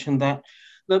has mentioned that.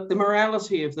 The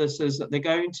morality of this is that they're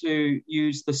going to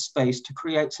use the space to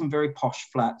create some very posh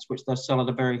flats, which they'll sell at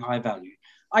a very high value.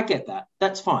 I get that,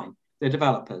 that's fine, they're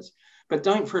developers. But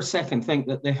don't for a second think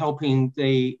that they're helping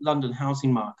the London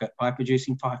housing market by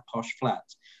producing 5 posh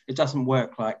flats. It doesn't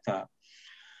work like that.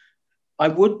 I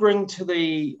would bring to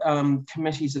the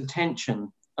committee's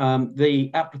attention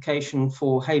the application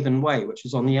for Haven Way, which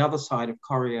is on the other side of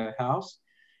Corio House.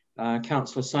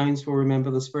 Councillor Soanes will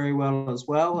remember this very well as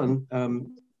well, and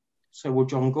so will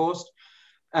John Gorst.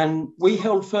 And we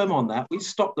held firm on that. We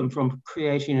stopped them from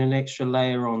creating an extra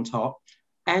layer on top,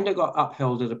 and it got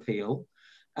upheld at appeal.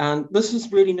 And this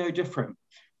is really no different.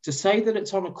 To say that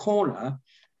it's on a corner,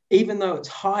 even though it's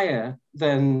higher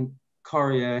than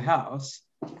Corio House,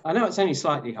 I know it's only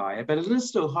slightly higher, but it is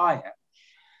still higher,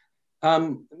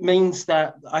 means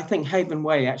that I think Haven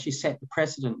Way actually set the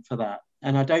precedent for that.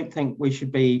 And I don't think we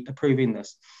should be approving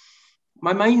this.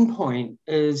 My main point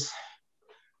is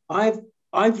I've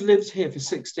lived here for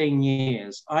 16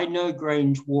 years. I know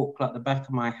Grange Walk like the back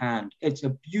of my hand. It's a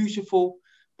beautiful,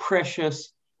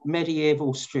 precious,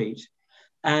 medieval street.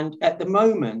 And at the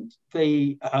moment,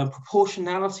 the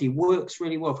proportionality works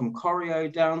really well from Corio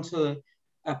down to the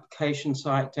application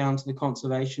site, down to the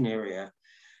conservation area.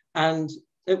 And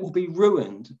it will be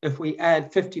ruined if we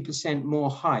add 50% more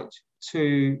height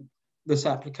to this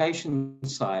application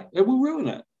site. It will ruin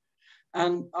it.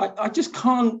 And I just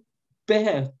can't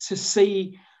bear to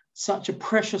see such a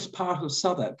precious part of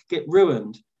Southwark get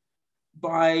ruined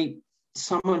by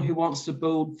someone who wants to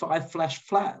build 5 flash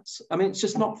flats. I mean, it's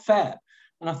just not fair.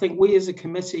 And I think we as a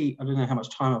committee, I don't know how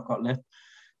much time I've got left,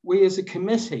 we as a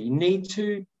committee need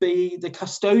to be the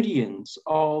custodians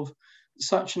of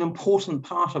such an important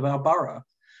part of our borough.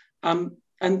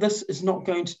 And this is not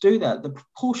going to do that. The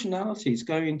proportionality is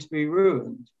going to be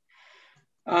ruined.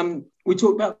 We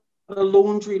talked about the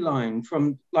laundry line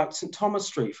from like St. Thomas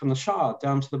Street, from the Shard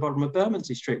down to the bottom of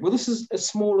Bermondsey Street. Well, this is a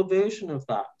smaller version of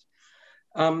that.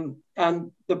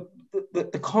 And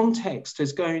the context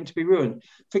is going to be ruined.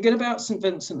 Forget about St.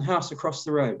 Vincent House across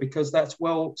the road, because that's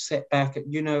well set back.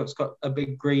 You know, it's got a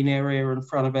big green area in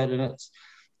front of it, and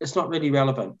it's not really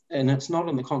relevant, and it's not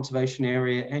in the conservation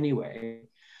area anyway.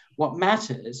 What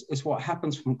matters is what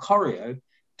happens from Corio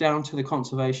down to the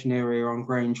conservation area on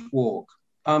Grange Walk.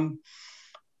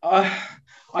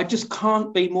 I just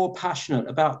can't be more passionate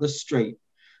about this street.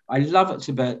 I love it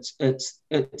to bits. It's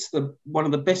one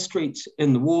of the best streets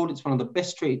in the ward. It's one of the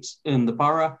best streets in the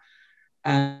borough.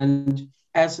 And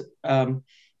as a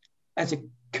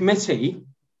committee,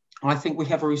 I think we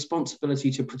have a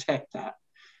responsibility to protect that.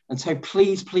 And so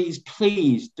please, please,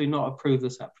 please do not approve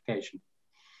this application.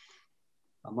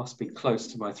 I must be close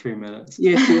to my 3 minutes.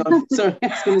 Yes, you are. Sorry, I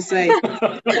was going to say.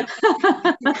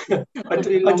 I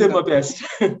did my best.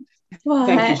 Well,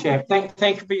 thank you, Chair.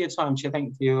 Thank you for your time, Chair. Thank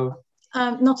you for your...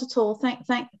 not at all.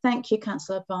 Thank you,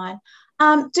 Councillor O'Brien.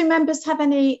 Do members have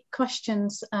any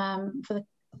questions for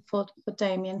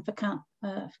Damien, for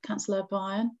Councillor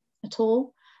O'Brien at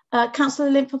all?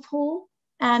 Councillor Linfoth-Hall,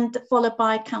 and followed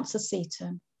by Councillor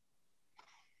Seaton.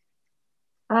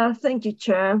 Thank you,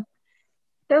 Chair.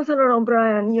 Councillor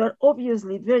O'Brien, you're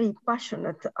obviously very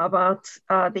passionate about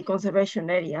the conservation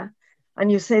area, and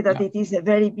you say that it is a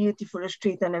very beautiful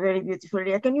street and a very beautiful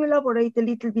area. Can you elaborate a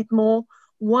little bit more?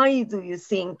 Why do you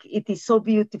think it is so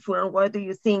beautiful, and why do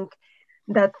you think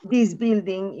that this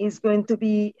building is going to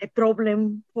be a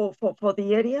problem for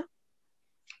the area?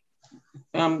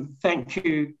 Thank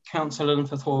you, Councillor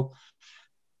Linfoth-Hall.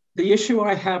 The issue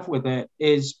I have with it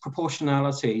is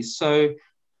proportionality. So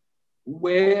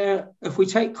if we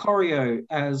take Corio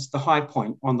as the high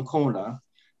point on the corner,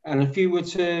 and if you were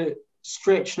to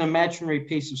stretch an imaginary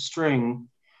piece of string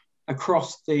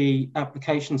across the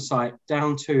application site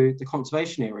down to the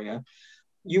conservation area,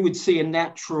 you would see a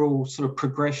natural sort of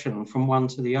progression from one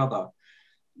to the other.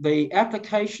 The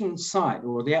application site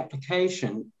or the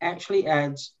application actually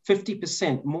adds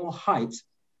 50% more height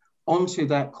onto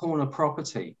that corner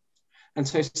property. And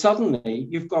so suddenly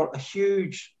you've got a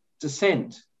huge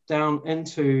descent down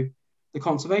into the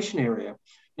conservation area.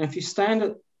 And if you stand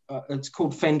at, it's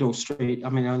called Fendall Street. I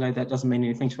mean, I know that doesn't mean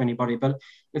anything to anybody, but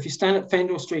if you stand at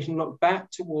Fendall Street and look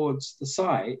back towards the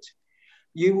site,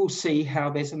 you will see how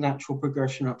there's a natural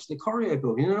progression up to the Corio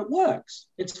building, and it works.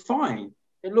 It's fine.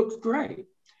 It looks great.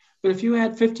 But if you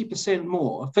add 50%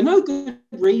 more, for no good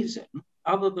reason,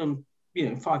 other than,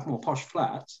 5 more posh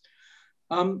flats,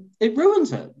 it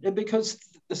ruins it because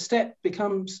the step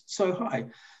becomes so high.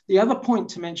 The other point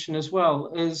to mention as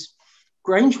well is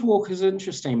Grange Walk is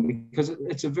interesting because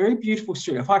it's a very beautiful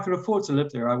street. If I could afford to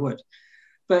live there, I would.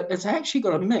 But it's actually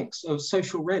got a mix of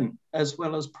social rent as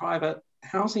well as private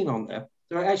housing on there.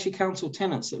 There are actually council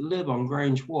tenants that live on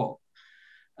Grange Walk.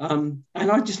 And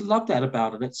I just love that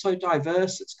about it. It's so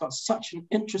diverse. It's got such an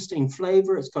interesting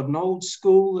flavour. It's got an old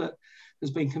school that has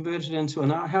been converted into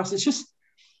an art house. It's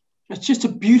just a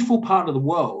beautiful part of the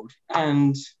world.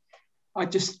 And I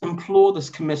just implore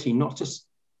this committee not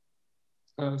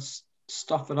to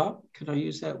stuff it up. Could I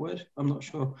use that word? I'm not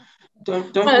sure.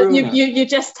 Don't ruin it. You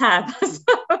just have.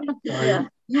 Yeah.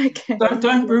 Okay.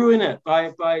 Don't ruin it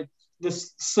by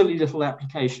this silly little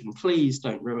application. Please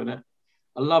don't ruin it.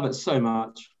 I love it so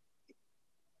much.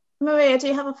 Maria, do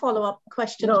you have a follow-up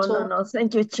question at all? No.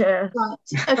 Thank you, Chair. Right.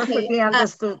 Okay. Perfectly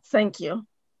understood. Thank you.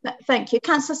 Thank you.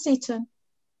 Councillor Seaton.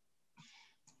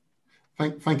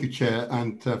 Thank you, Chair,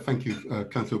 and thank you,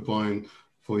 Councillor O'Brien,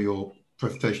 for your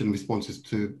presentation and responses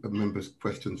to members'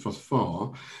 questions thus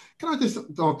far. Can I just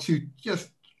ask you,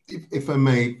 if I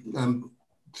may,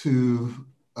 to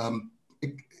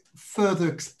further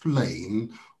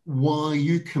explain why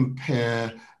you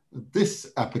compare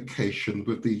this application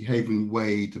with the Haven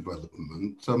Way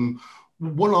development?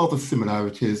 What are the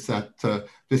similarities that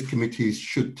this committee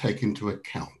should take into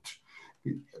account?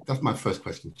 That's my first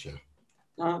question, Chair.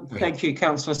 Thank you,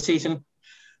 Councillor Seaton.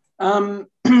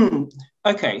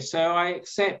 Okay, so I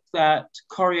accept that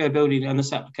Corio building and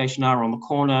this application are on the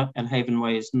corner and Haven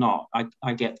Way is not.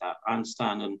 I get that, I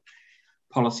understand in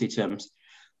policy terms.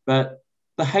 But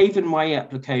the Haven Way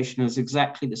application is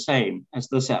exactly the same as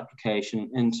this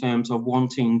application in terms of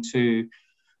wanting to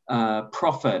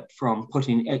profit from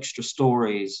putting extra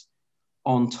stories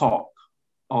on top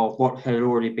of what had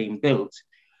already been built.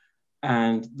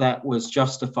 And that was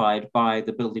justified by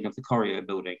the building of the Corio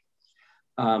building.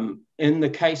 In the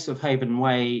case of Haven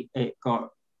Way, it got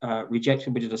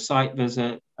rejected. We did a site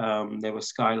visit. There were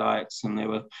skylights and there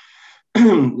were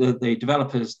the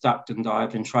developers ducked and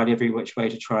dived and tried every which way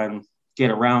to try and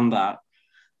get around that.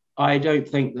 I don't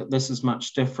think that this is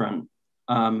much different.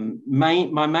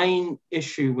 My main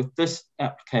issue with this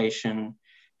application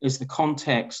is the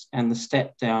context and the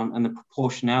step down and the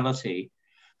proportionality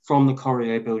from the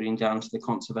Corio building down to the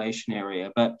conservation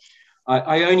area. But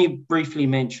I only briefly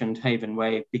mentioned Haven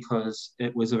Way because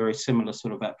it was a very similar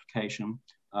sort of application.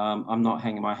 I'm not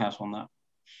hanging my hat on that.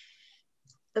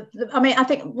 I mean, I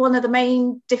think one of the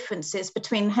main differences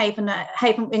between Haven,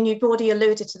 and you've already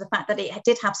alluded to the fact that it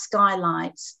did have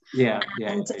skylights.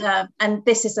 And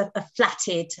this is a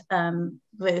flatted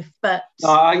roof, but no,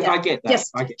 I get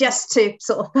that. Just to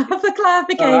sort of have a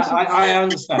clarification. I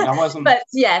understand. I wasn't. But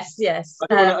yes.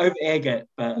 I don't want to over-egg it,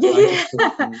 but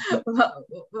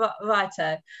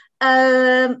righto.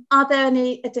 Are there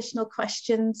any additional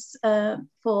questions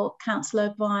for Councillor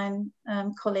O'Brien,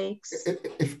 colleagues?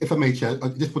 If I may, Chair, I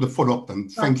just want to follow up then.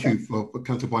 Thank you for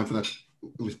Councillor O'Brien for that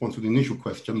response to the initial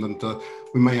question, and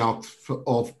we may ask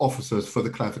of officers for the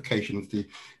clarification of the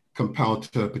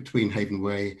comparator between Haven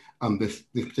Way and this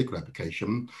particular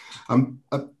application.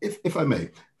 If I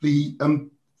may,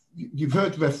 you've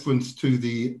heard reference to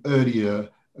the earlier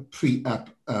pre-app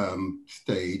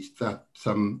stage that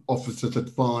officers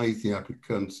advise the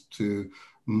applicants to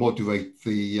moderate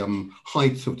the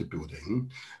heights of the building.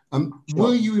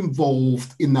 Were you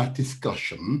involved in that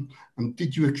discussion, and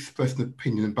did you express an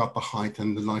opinion about the height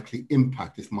and the likely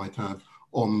impact this might have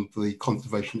on the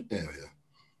conservation area?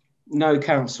 No,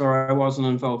 Councillor, I wasn't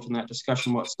involved in that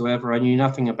discussion whatsoever. I knew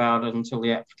nothing about it until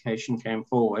the application came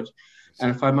forward.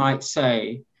 And if I might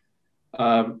say,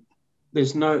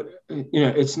 there's no,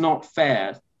 it's not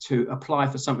fair to apply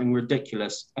for something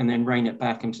ridiculous and then rein it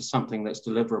back into something that's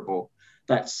deliverable.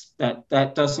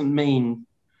 That doesn't mean,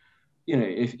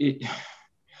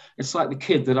 it's like the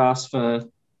kid that asks for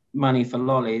money for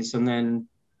lollies and then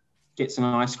gets an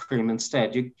ice cream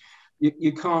instead.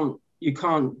 You can't you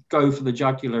can't go for the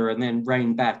jugular and then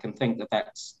rein back and think that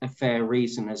that's a fair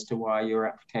reason as to why your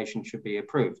application should be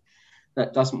approved.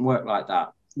 That doesn't work like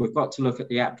that. We've got to look at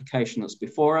the application that's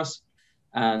before us,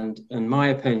 and in my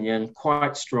opinion,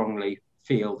 quite strongly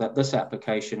feel that this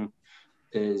application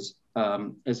is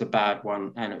a bad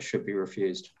one and it should be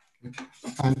refused.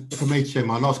 And if I may, Chair,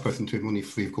 my last question to him, only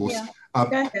three, of course. Yeah.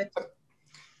 Go ahead.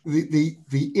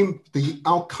 The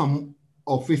outcome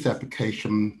of this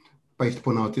application, based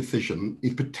upon our decision,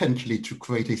 is potentially to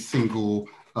create a single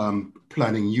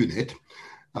planning unit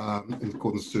in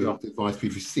accordance to the advice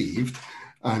we've received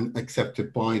and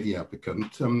accepted by the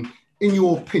applicant. In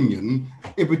your opinion,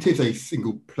 if it is a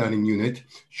single planning unit,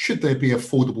 should there be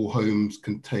affordable homes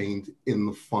contained in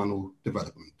the final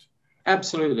development?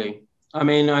 Absolutely. I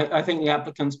mean, I think the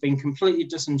applicant's been completely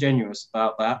disingenuous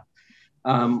about that.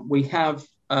 We have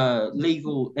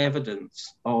legal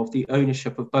evidence of the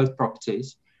ownership of both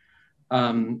properties.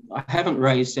 I haven't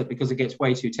raised it because it gets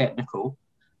way too technical.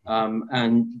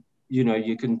 And, you know,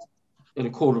 you can, in a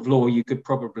court of law, you could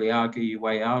probably argue your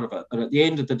way out of it. But at the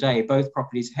end of the day, both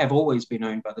properties have always been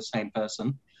owned by the same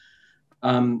person.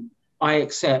 I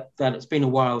accept that it's been a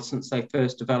while since they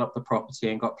first developed the property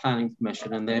and got planning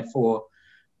permission, and therefore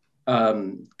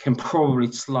can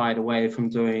probably slide away from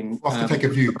doing. We'll have to take a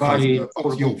view.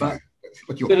 What's your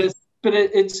view?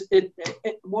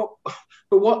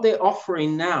 But what they're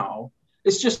offering now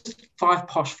is just 5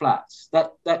 posh flats.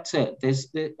 That's it.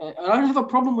 I don't have a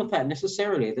problem with that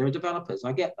necessarily. There are developers,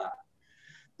 I get that,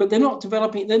 but they're not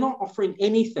developing. They're not offering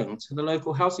anything to the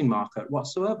local housing market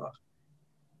whatsoever.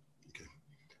 Okay.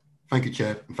 Thank you,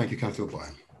 Chair, and thank you, Councillor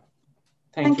O'Brien.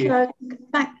 Thank you.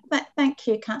 Thank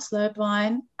you, Councillor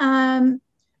O'Brien.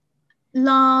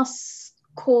 Last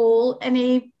call.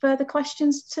 Any further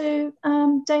questions to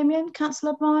Damien,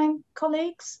 Councillor O'Brien,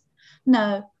 colleagues?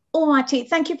 No. All righty.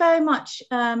 Thank you very much,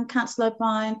 Councillor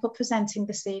O'Brien, for presenting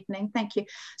this evening. Thank you.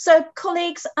 So,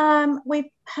 colleagues, we've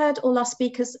heard all our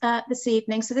speakers this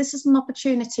evening. So this is an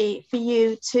opportunity for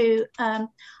you to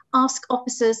ask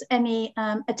officers any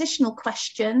additional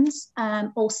questions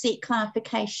or seek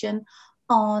clarification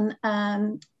on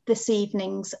this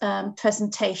evening's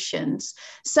presentations.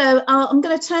 So I'm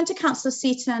going to turn to Councillor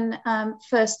Seaton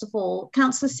first of all.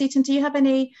 Councillor Seaton, do you have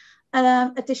any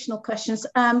additional questions?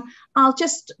 I'll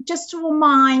just to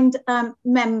remind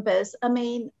members, I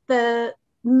mean, the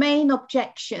main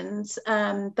objections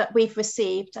that we've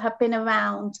received have been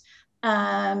around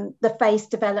the phase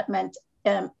development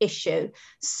issue.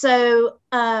 So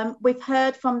we've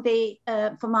heard from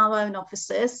our own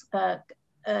officers,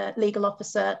 legal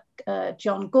officer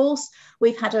John Gorse.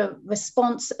 We've had a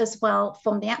response as well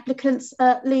from the applicant's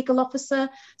legal officer.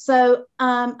 So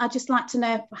I'd just like to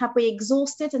know, have we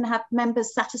exhausted and have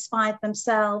members satisfied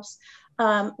themselves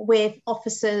with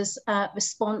officers'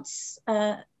 response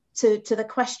to the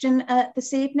question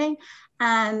this evening?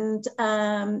 And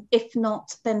if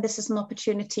not, then this is an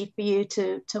opportunity for you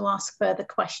to ask further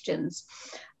questions.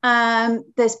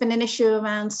 There's been an issue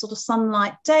around sort of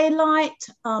sunlight, daylight.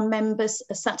 Our members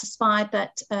are satisfied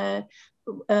that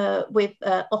with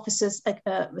officers'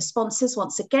 responses.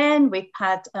 Once again, we've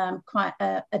had quite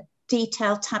a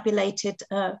detailed tabulated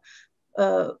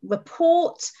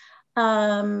report.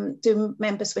 Do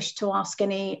members wish to ask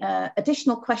any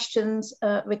additional questions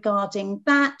regarding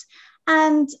that?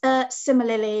 And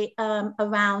similarly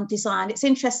around design. It's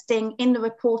interesting, in the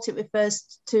report it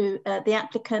refers to the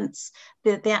applicants,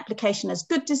 the application as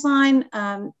good design.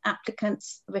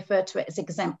 Applicants refer to it as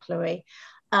exemplary.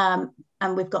 And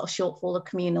we've got a shortfall of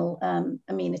communal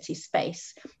amenity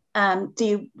space. Do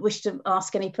you wish to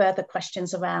ask any further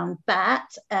questions around that,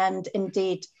 and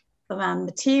indeed around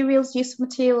materials, use of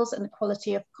materials, and the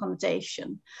quality of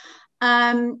accommodation?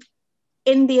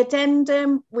 In the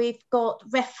addendum, we've got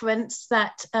reference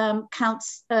that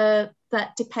that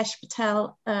Dipesh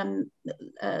Patel,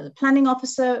 the planning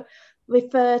officer,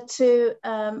 referred to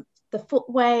the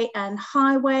footway and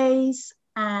highways,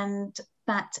 and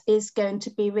that is going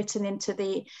to be written into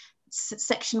the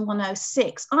section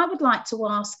 106. I would like to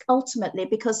ask, ultimately,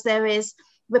 because there is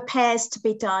repairs to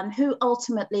be done, who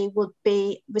ultimately would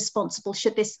be responsible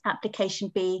should this application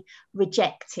be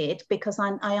rejected? Because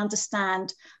I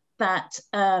understand that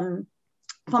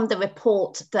from the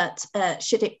report that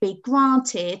should it be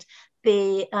granted,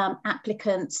 the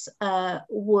applicants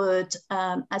would,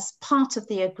 as part of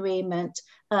the agreement,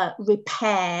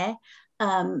 repair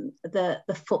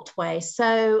the footway.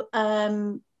 So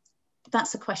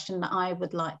that's a question that I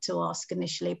would like to ask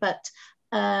initially, but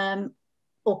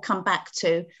or come back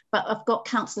to. But I've got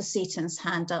Councillor Seaton's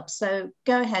hand up, so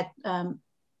go ahead,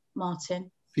 Martin.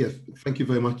 Yes, thank you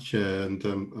very much, and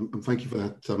thank you for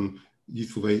that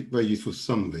useful, very useful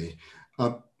summary.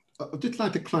 I'd just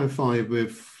like to clarify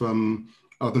with the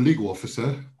legal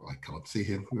officer. I can't see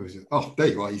him. Where is it? Oh, there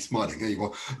you are. He's smiling. There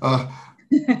you are.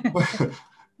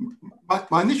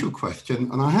 My initial question,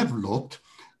 and I have looked,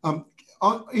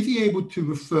 is he able to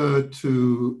refer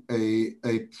to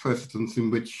a precedence in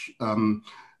which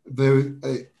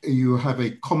you have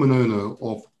a common owner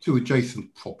of two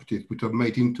adjacent properties which are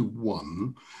made into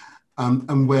one,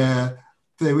 and where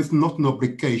there is not an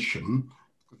obligation,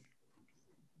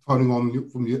 following on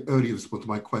from the earlier response to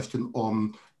my question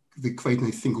on the creating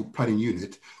a single planning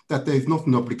unit, that there's not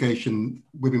an obligation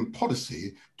within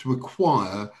policy to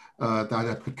require that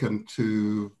applicant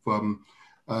to,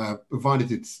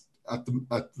 provided it's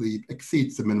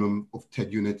exceeds the minimum of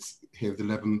 10 units, here at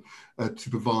 11, to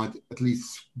provide at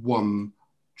least one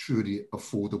truly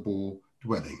affordable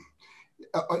dwelling.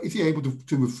 Is he able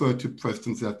to refer to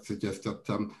precedents that suggest that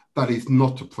that is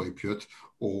not appropriate,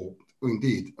 or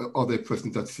indeed are there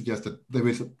precedents that suggest that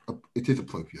it is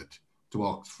appropriate to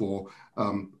ask for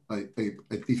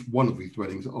at least one of these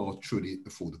dwellings are truly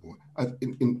affordable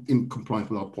in compliance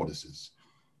with our policies?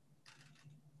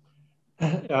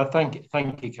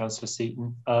 Thank you, Councillor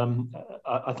Seaton.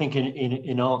 I think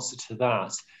in answer to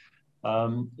that,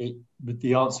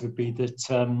 the answer would be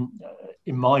that,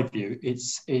 in my view,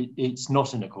 it's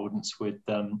not in accordance with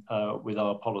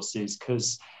our policies,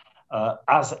 because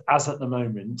as at the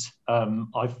moment,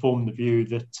 I form the view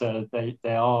that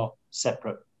they are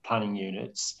separate planning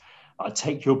units. I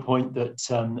take your point that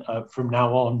from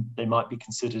now on they might be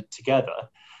considered together,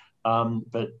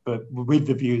 but with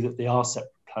the view that they are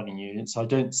separate planning units, I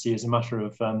don't see as a matter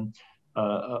of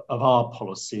our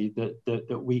policy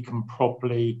that we can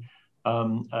properly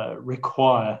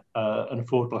require an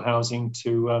affordable housing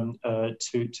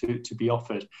to be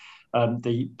offered.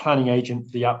 The planning agent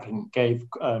for the applicant gave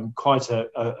quite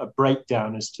a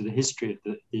breakdown as to the history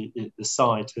of the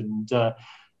site, and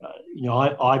you know,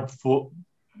 I've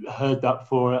heard that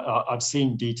before. I've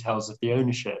seen details of the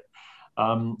ownership,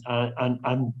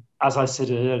 and as I said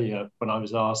earlier when I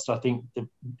was asked, I think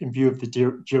in view of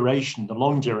the duration, the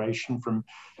long duration from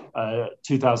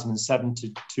 2007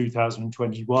 to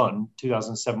 2021,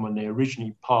 2007 when they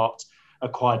originally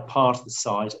acquired part of the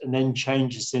site, and then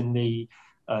changes in the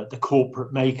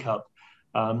corporate makeup,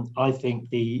 I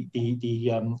think the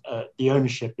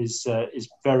ownership is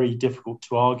very difficult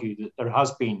to argue that there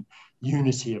has been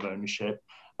unity of ownership.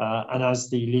 And as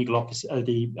the legal officer,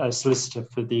 the solicitor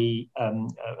for the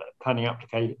planning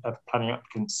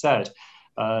applicant said,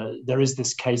 there is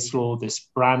this case law, this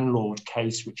Brandlord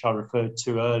case, which I referred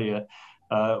to earlier,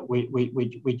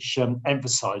 which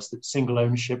emphasised that single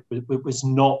ownership was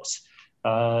not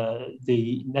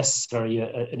the necessary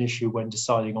an issue when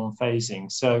deciding on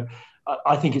phasing. So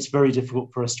I think it's very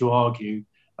difficult for us to argue.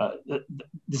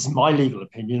 This is my legal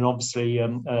opinion. Obviously,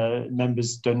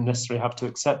 members don't necessarily have to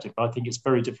accept it, but I think it's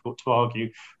very difficult to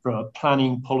argue from a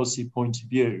planning policy point of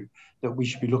view that we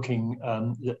should be looking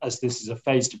as this is a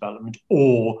phased development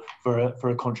or for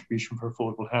a contribution for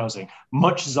affordable housing.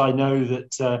 Much as I know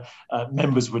that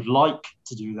members would like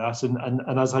to do that,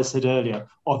 and as I said earlier,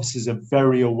 officers are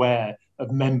very aware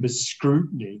of members'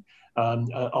 scrutiny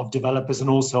of developers and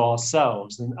also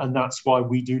ourselves, and that's why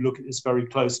we do look at this very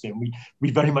closely, and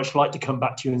we very much like to come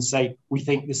back to you and say we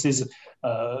think this is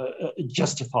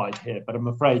justified here. But I'm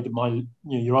afraid that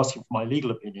you're asking for my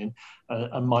legal opinion,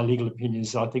 and my legal opinion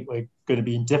is I think we're going to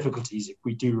be in difficulties if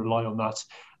we do rely on that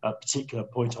particular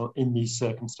point in these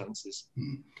circumstances.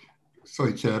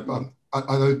 Sorry, Chair.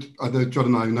 I know John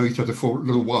and I know each other for a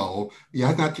little while. You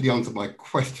haven't actually answered my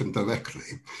question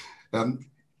directly.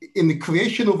 In the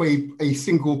creation of a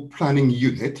single planning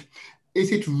unit,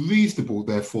 is it reasonable,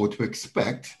 therefore, to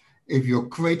expect, if you're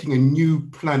creating a new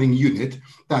planning unit,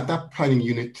 that planning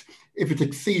unit, if it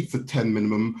exceeds the 10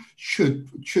 minimum,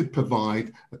 should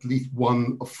provide at least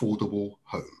one affordable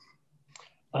home?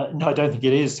 No, I don't think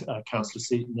it is, Councillor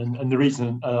Seaton, and the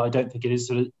reason I don't think it is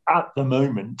that at the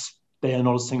moment they are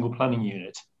not a single planning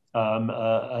unit.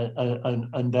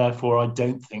 And therefore, I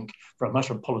don't think, for a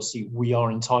matter of policy, we are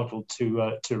entitled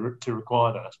to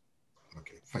require that.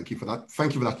 Okay, thank you for that.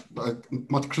 Thank you for that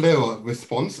much clearer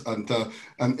response, and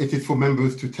it is for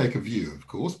members to take a view, of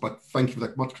course. But thank you for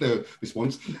that much clearer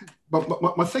response.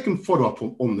 But my second follow-up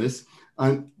on this,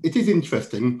 and it is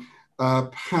interesting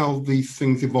how these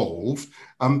things evolve,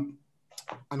 and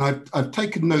I've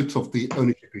taken note of the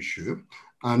ownership issue,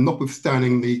 and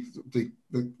notwithstanding the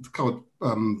current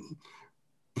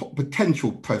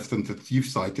potential precedent that you've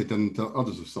cited and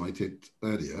others have cited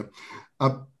earlier,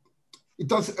 it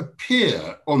does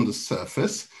appear on the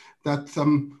surface that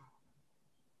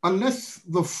unless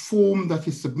the form that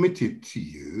is submitted to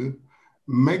you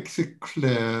makes it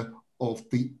clear of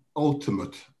the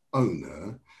ultimate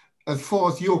owner. As far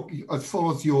as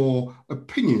your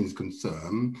opinion is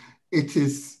concerned, it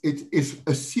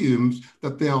assumes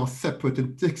that they are separate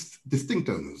and distinct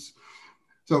owners.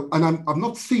 So, and I've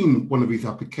not seen one of these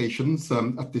applications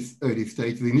at this early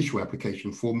stage, the initial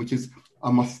application form, which is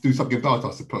I must do something about,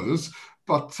 I suppose.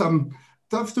 But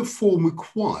does the form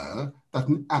require that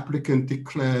an applicant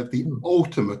declare the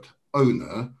ultimate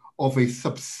owner of a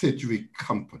subsidiary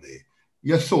company?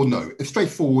 Yes or no? A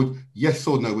straightforward yes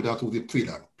or no without all the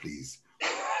pre-lab, please.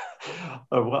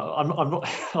 Oh, well, I'm not.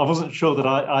 I wasn't sure that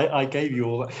I gave you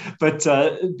all that, but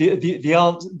the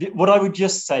answer. What I would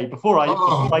just say before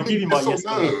I give you my yes or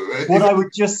no, what I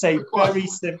would just say very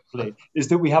simply is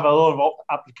that we have a lot of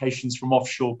applications from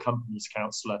offshore companies,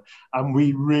 Councillor, and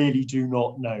we really do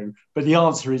not know. But the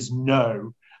answer is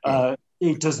no.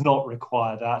 It does not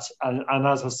require that, and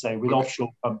as I say, with offshore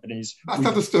companies, that's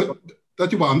understood.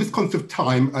 That you are. I'm just conscious of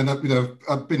time, and I've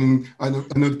been in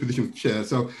another position of chair.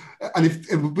 So, and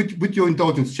if with your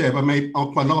indulgence, chair, if I may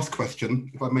ask my last question.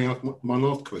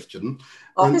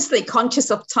 Obviously,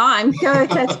 conscious of time. Go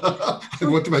ahead. I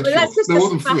want to make sure. Let's just no more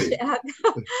than smash three. it out.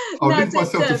 I'll limit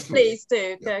myself to three. Please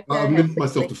do. Go I'll ahead, limit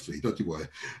myself to three. Don't you worry.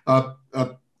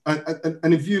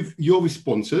 And if you've your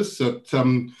responses that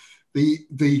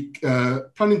the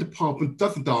planning department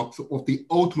doesn't ask of the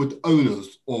ultimate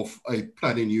owners of a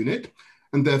planning unit,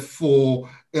 and therefore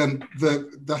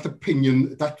that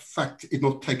opinion, that fact is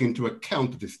not taken into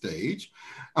account at this stage.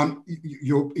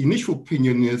 Your initial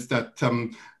opinion is that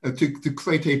to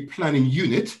create a planning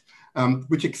unit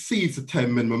which exceeds the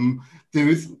 10 minimum, there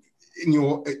is, in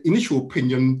your initial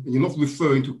opinion, you're not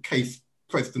referring to case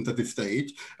precedent at this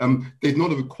stage, there's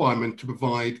not a requirement to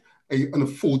provide an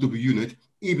affordable unit,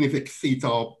 even if it exceeds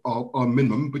our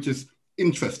minimum, which is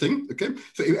interesting. Okay,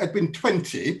 so if it had been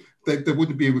 20, there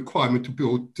wouldn't be a requirement to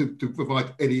build to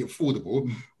provide any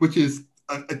affordable, which is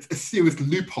a serious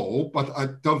loophole, but I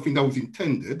don't think that was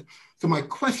intended. So my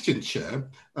question, Chair,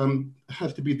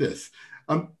 has to be this.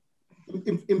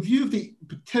 In view of the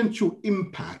potential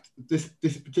impact this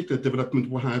particular development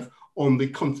will have on the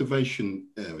conservation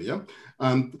area,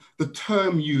 and the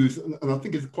term used, and I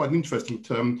think it's quite an interesting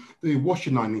term, the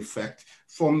washing line effect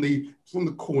from the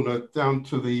corner down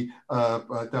to the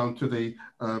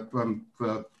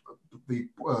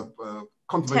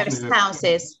conservation terrace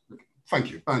houses.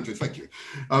 Thank you, Andrew. Thank you.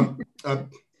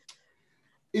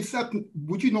 Is that,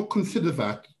 would you not consider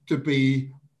that to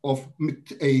be of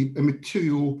a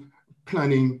material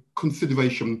planning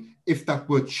consideration if that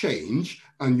were change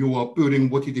and you are building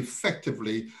what is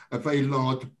effectively a very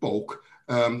large bulk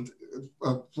in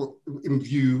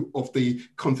view of the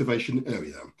conservation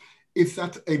area? Is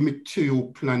that a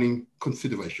material planning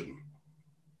consideration?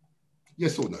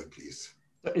 Yes or no, please?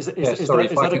 Is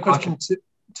that a question to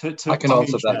I can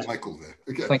answer that. Michael there.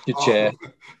 Okay. Thank you, Chair.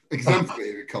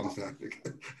 Exemplary it comes out.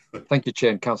 Thank you,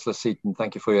 Chair, and Councillor Seaton.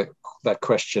 Thank you for that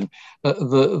question.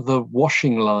 The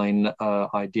washing line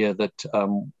idea that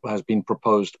has been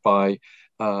proposed by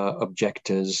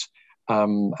objectors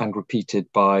and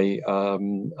repeated by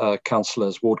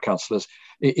councillors, ward councillors,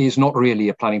 is not really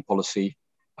a planning policy.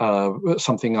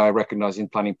 Something I recognise in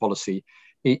planning policy.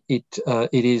 It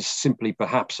is simply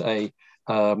perhaps a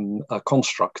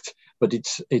construct, but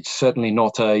it's certainly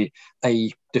not a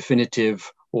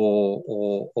definitive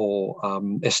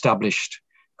or established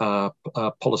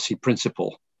policy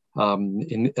principle.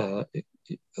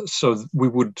 So we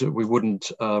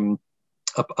wouldn't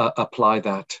apply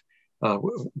that.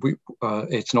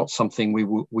 It's not something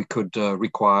we could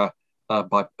require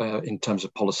in terms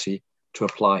of policy to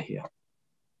apply here.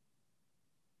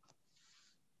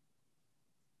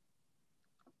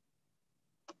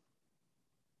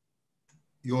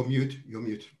 You're mute. You're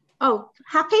mute. Oh,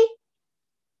 happy?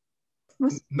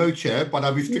 No, Chair, but I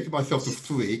restricted myself to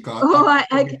 3. All right.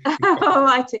 Okay. All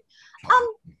righty.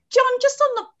 John, just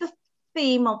on the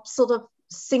theme of sort of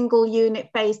single unit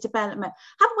based development,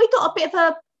 haven't we got a bit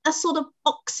of a sort of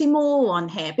oxymoron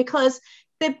here? Because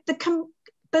the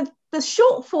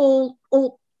shortfall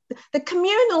or the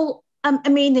communal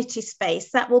amenity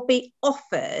space that will be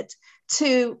offered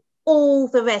to all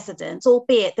the residents,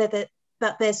 albeit that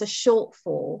there's a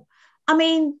shortfall. I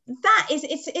mean, that is,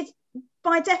 it's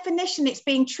by definition, it's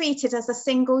being treated as a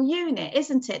single unit,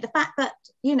 isn't it? The fact that,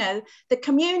 you know, the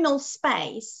communal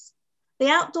space, the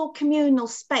outdoor communal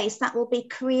space that will be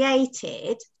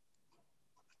created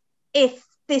if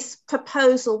this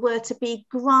proposal were to be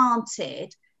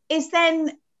granted is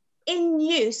then in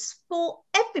use for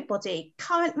everybody,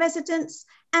 current residents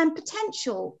and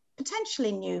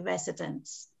potentially new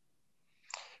residents.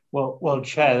 Well,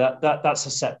 Chair, that's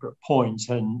a separate point,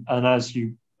 and as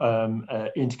you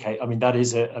indicate, I mean, that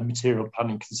is a material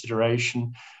planning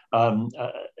consideration.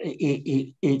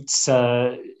 It's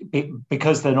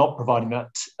because they're not providing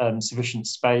that sufficient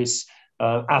space,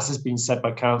 as has been said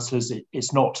by councillors,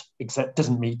 it's not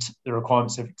doesn't meet the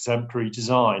requirements of exemplary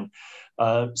design.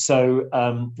 So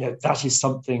that is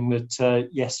something that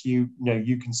yes, you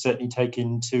can certainly take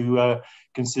into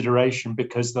consideration,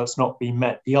 because that's not been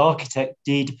met. The architect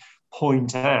did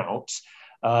point out,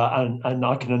 and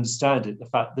I can understand it, the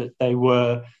fact that they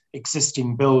were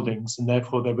existing buildings and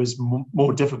therefore there was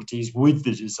more difficulties with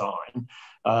the design.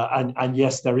 And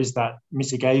yes, there is that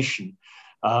mitigation.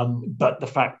 But the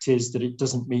fact is that it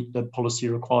doesn't meet the policy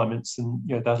requirements, and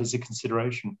that is a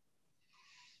consideration.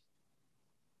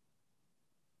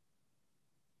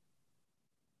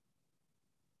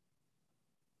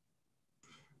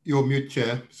 You're mute,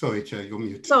 Chair. Sorry, Chair, you're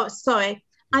mute. Sorry.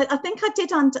 I think I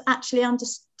did actually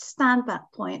understand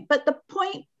that point, but the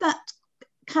point that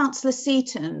Councillor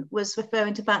Seaton was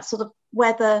referring to about sort of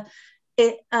whether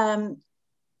it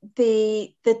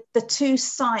the two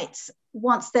sites,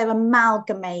 once they're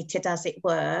amalgamated, as it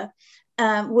were,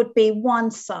 would be one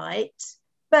site,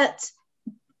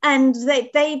 and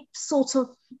they sort of,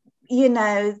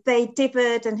 they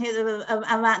differed, and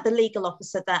around the legal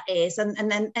officer, that is, and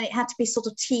it had to be sort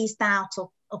of teased out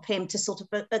of him to sort of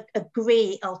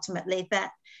agree ultimately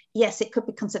that yes, it could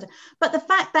be considered. But the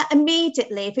fact that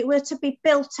immediately, if it were to be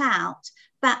built out,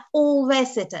 that all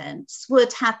residents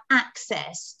would have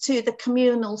access to the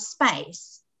communal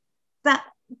space, that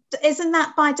isn't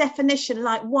that by definition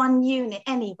like one unit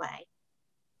anyway?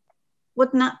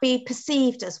 Wouldn't that be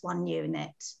perceived as one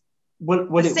unit? Well,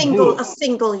 a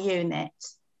single unit.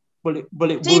 Well, it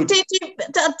would.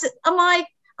 Am I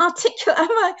articulate?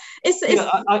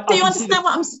 Do you understand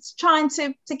what I'm trying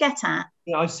to get at?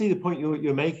 Yeah, I see the point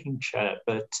you're making, Chair.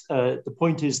 But the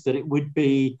point is that it would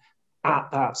be at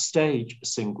that stage a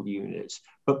single unit,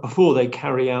 but before they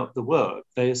carry out the work,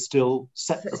 they are still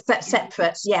separate.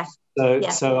 Separate, yeah.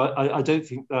 So I don't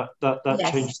think that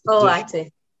yes. changes. All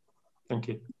righty. Thank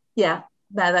you. Yeah,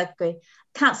 no, I agree.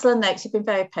 Councillor Noakes, you've been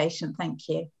very patient. Thank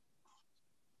you.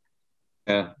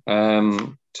 Yeah,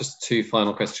 just two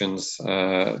final questions.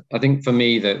 I think for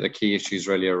me, the key issue is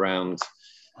really around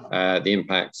the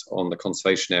impact on the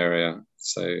conservation area.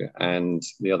 And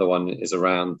the other one is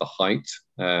around the height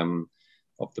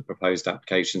of the proposed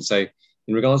application. So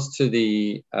in regards to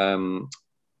the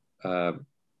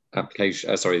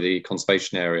the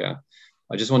conservation area,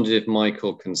 I just wondered if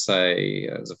Michael can say,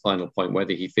 as a final point,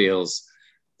 whether he feels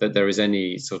that there is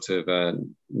any sort of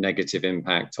negative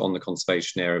impact on the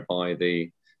conservation area by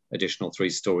the additional 3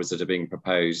 stories that are being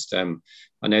proposed.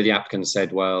 I know the applicant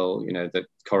said, well, that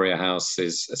Corrier House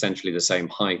is essentially the same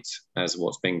height as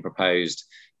what's being proposed,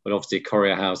 but obviously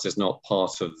Corrier House is not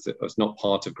part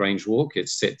of Grange Walk. It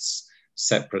sits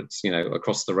separate,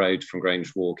 across the road from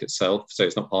Grange Walk itself, so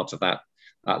it's not part of that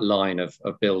line of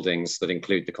buildings that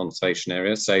include the conservation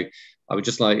area. So I would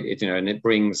just like it, and it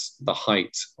brings the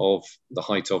height of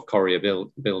Corrier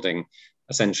building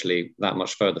essentially that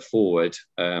much further forward,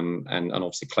 and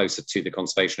obviously closer to the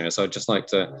conservation area. So I'd just like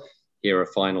to hear a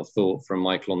final thought from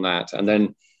Michael on that. And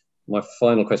then my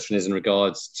final question is in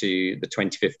regards to the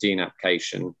 2015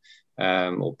 application,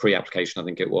 or pre-application, I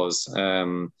think it was.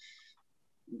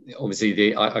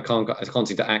 Obviously, I can't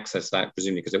seem to access that,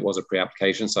 presumably because it was a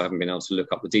pre-application, so I haven't been able to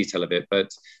look up the detail of it. But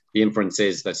the inference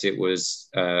is that it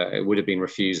would have been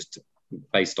refused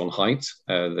based on height,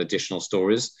 the additional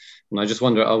stories. And I just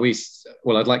wonder,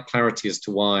 I'd like clarity as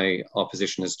to why our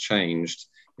position has changed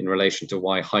in relation to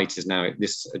why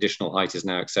this additional height is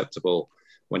now acceptable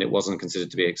when it wasn't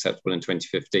considered to be acceptable in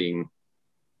 2015.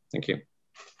 Thank you.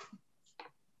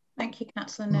 Thank you,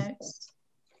 Councillor Noakes.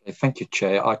 Thank you,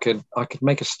 Chair. I could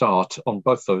make a start on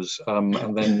both those,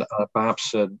 and then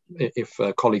perhaps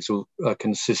if colleagues will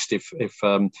can assist if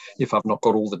I've not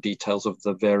got all the details of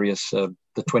the various the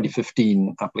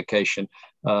 2015 application.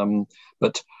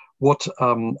 But what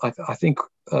I think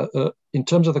in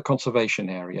terms of the conservation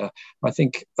area, I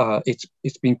think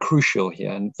it's been crucial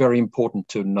here and very important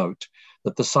to note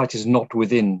that the site is not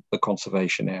within the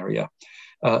conservation area.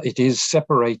 It is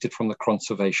separated from the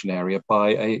conservation area by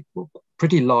a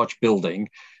pretty large building,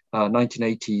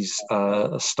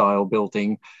 1980s style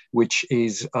building, which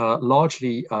is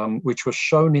largely, which was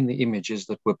shown in the images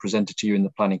that were presented to you in the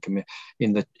planning committee,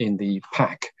 in the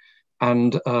pack,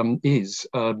 and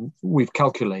we've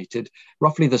calculated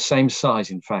roughly the same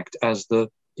size, in fact, as the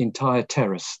entire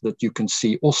terrace that you can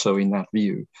see also in that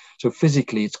view. So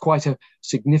physically, it's quite a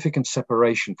significant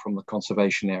separation from the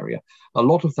conservation area. A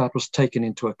lot of that was taken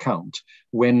into account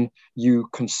when you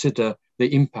consider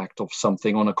the impact of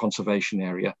something on a conservation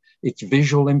area, its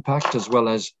visual impact, as well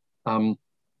as when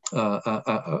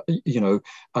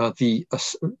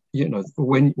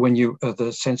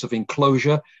the sense of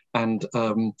enclosure and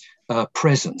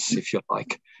presence, if you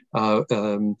like.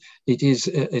 It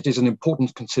is an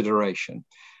important consideration.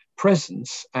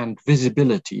 Presence and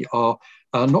visibility are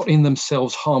not in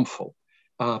themselves harmful,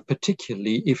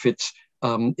 particularly if it's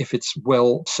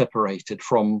well separated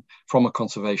from a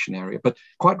conservation area. But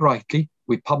quite rightly,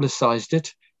 we publicized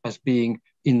it as being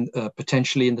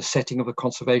potentially in the setting of a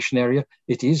conservation area.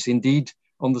 It is indeed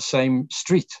on the same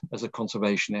street as a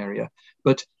conservation area,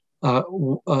 but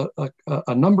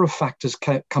a number of factors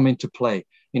come into play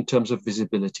in terms of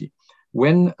visibility.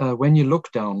 When you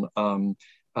look down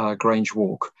Grange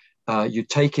Walk, you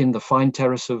take in the fine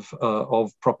terrace of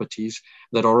properties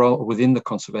that are within the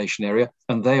conservation area,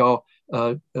 and they are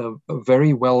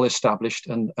very well established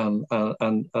and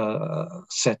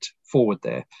set forward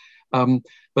there.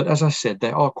 But as I said,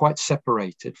 they are quite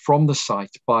separated from the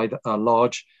site by a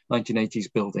large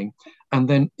 1980s building. And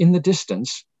then in the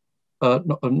distance,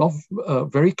 not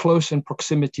very close in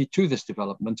proximity to this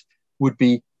development, would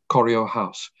be Corio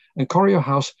House. And Corio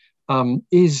House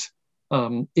is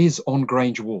on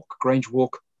Grange Walk. Grange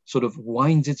Walk sort of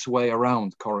winds its way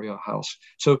around Corio House.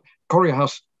 So Corio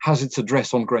House has its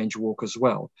address on Grange Walk as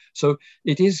well. So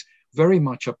it is very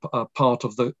much a part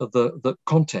of the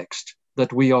context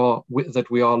that we are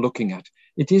looking at.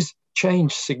 It is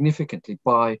changed significantly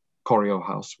by Corio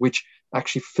House, which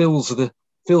actually fills the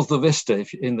vista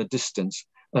in the distance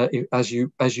as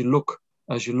you look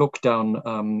down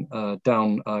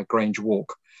Grange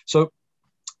Walk. So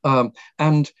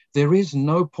and there is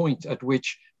no point at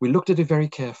which we looked at it very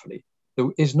carefully.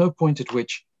 There is no point at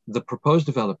which the proposed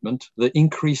development, the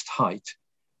increased height,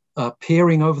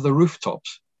 peering over the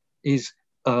rooftops,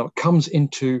 comes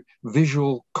into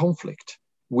visual conflict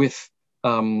with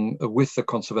the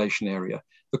conservation area.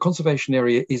 The conservation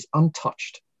area is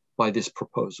untouched by this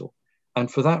proposal, and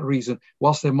for that reason,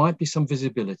 whilst there might be some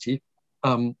visibility,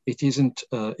 it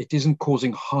isn't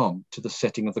causing harm to the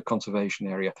setting of the conservation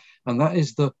area, and that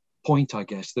is the point, I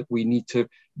guess, that we need to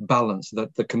balance,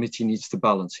 that the committee needs to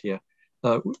balance here.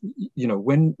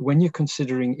 When you're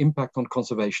considering impact on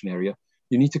conservation area,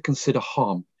 you need to consider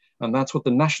harm. And that's what the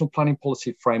National Planning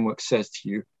Policy Framework says to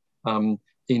you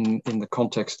in the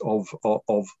context of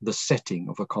the setting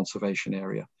of a conservation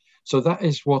area. So that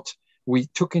is what we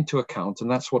took into account, and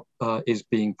that's what is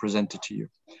being presented to you.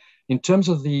 In terms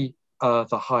of the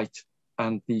height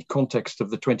and the context of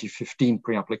the 2015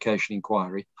 pre-application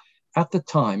inquiry, at the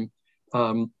time,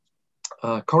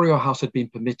 Corio House had been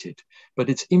permitted, but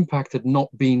its impact had not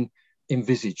been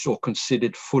envisaged or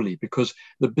considered fully because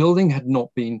the building had not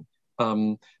been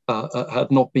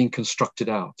constructed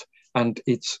out, and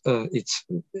its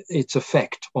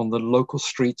effect on the local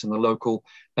streets and the local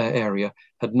area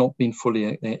had not been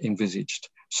fully envisaged.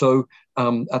 So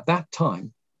at that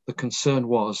time, the concern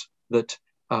was that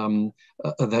were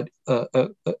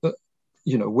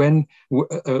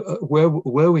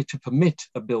we to permit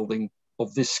a building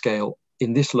of this scale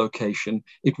in this location,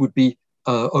 it would be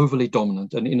overly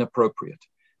dominant and inappropriate.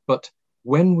 But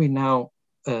when we now,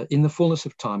 in the fullness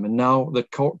of time, and now that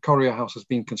Corio House has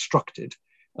been constructed,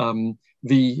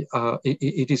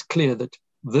 it is clear that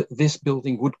this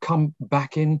building would come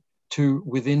back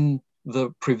within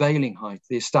the prevailing height,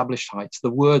 the established heights.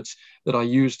 The words that I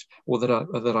used, or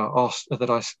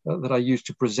that I used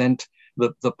to present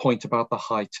the point about the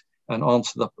height and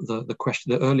answer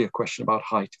the earlier question about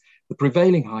height. The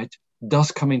prevailing height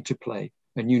does come into play,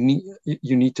 and you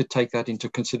need to take that into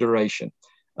consideration.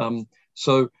 That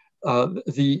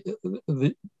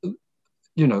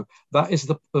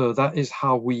is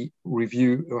how we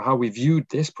viewed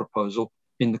this proposal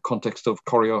in the context of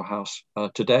Corio House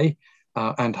today,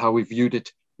 and how we viewed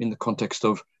it in the context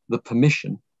of the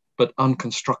permission, but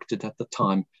unconstructed at the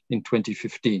time in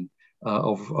 2015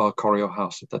 of Corio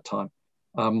House at that time.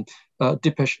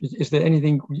 Dipesh, is there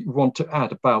anything you want to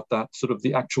add about that, sort of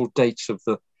the actual dates of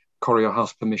the Corio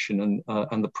House permission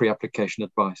and the pre-application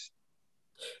advice?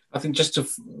 I think just to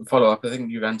follow up, I think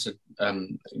you've answered,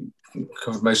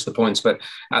 covered most of the points, but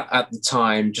at the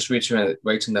time, just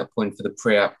reiterating that point for the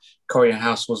pre-app, Corio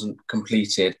House wasn't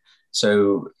completed.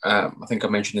 So I think I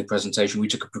mentioned in the presentation, we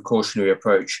took a precautionary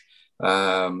approach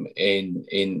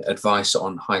in advice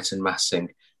on height and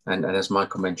massing. And as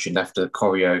Michael mentioned, after the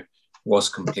Corio was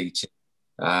completed,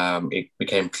 it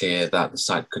became clear that the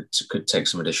site could take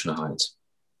some additional height.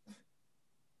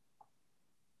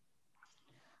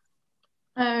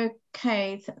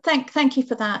 Okay, thank you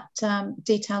for that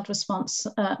detailed response,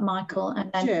 Michael.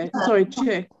 And then,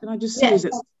 Chair, can I just say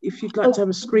that if you'd like to have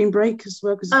a screen break as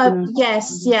well?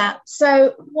 Yes, yeah.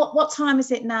 So what time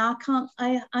is it now?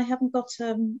 I haven't got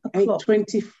a clock.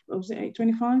 8:20. Was it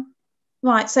 8:25?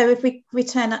 Right. So if we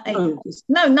return at 8,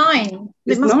 no 9.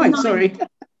 It's 9. Sorry.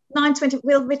 9:20.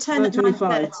 We'll return at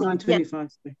 9:30. 9:25.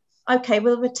 Yeah. Okay,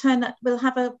 we'll return. We'll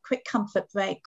have a quick comfort break